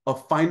game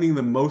of finding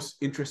the most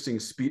interesting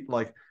speed,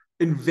 like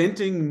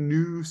inventing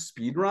new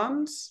speed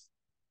runs,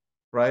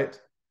 right?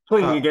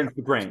 Playing against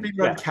the brain.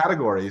 Speedrun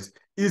categories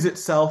is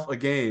itself a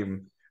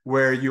game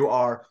where you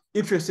are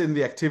interested in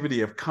the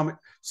activity of coming.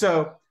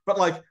 So,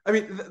 but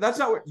that's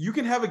not what you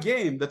can have a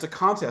game that's a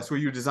contest where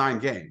you design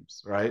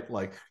games, right?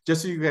 Like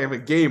just so you can have a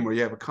game where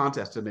you have a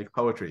contest to make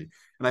poetry.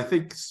 And I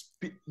think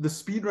the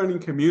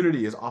speedrunning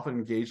community is often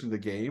engaged in the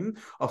game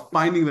of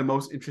finding the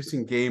most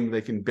interesting game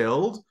they can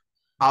build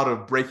out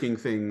of breaking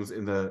things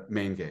in the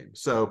main game.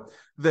 So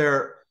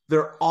there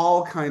are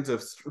all kinds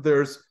of,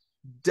 there's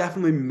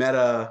definitely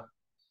meta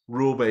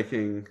rule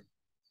breaking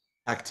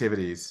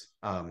activities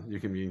you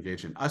can be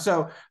engaged in.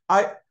 So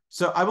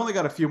I've only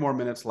got a few more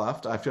minutes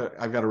left. I've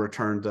got to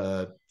return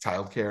to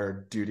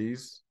childcare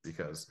duties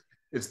because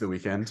it's the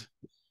weekend.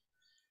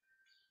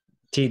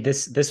 T,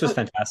 this was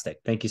fantastic.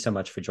 Thank you so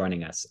much for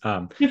joining us.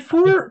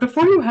 Before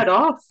you head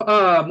off,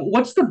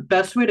 what's the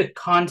best way to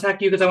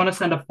contact you? Because I want to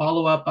send a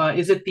follow-up.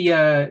 Is it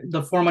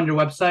the form on your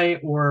website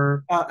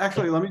or?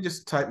 Actually, let me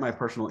just type my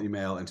personal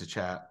email into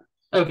chat.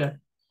 Okay.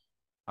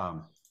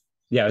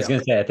 Yeah, I was going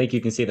to say, I think you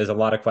can see there's a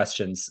lot of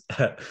questions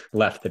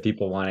left that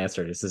people want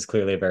answered. This is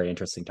clearly a very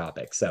interesting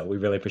topic. So we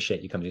really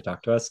appreciate you coming to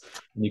talk to us.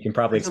 And you can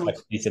probably expect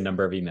a decent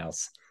number of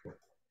emails.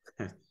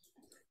 All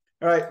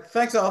right.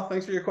 Thanks, all.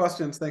 Thanks for your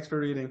questions. Thanks for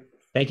reading.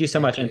 Thank you so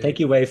much. And thank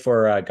you, Wei,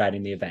 for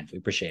guiding the event. We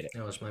appreciate it.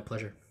 It was my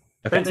pleasure.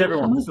 Okay. Thanks,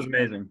 everyone. This was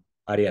amazing.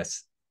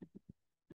 Adios.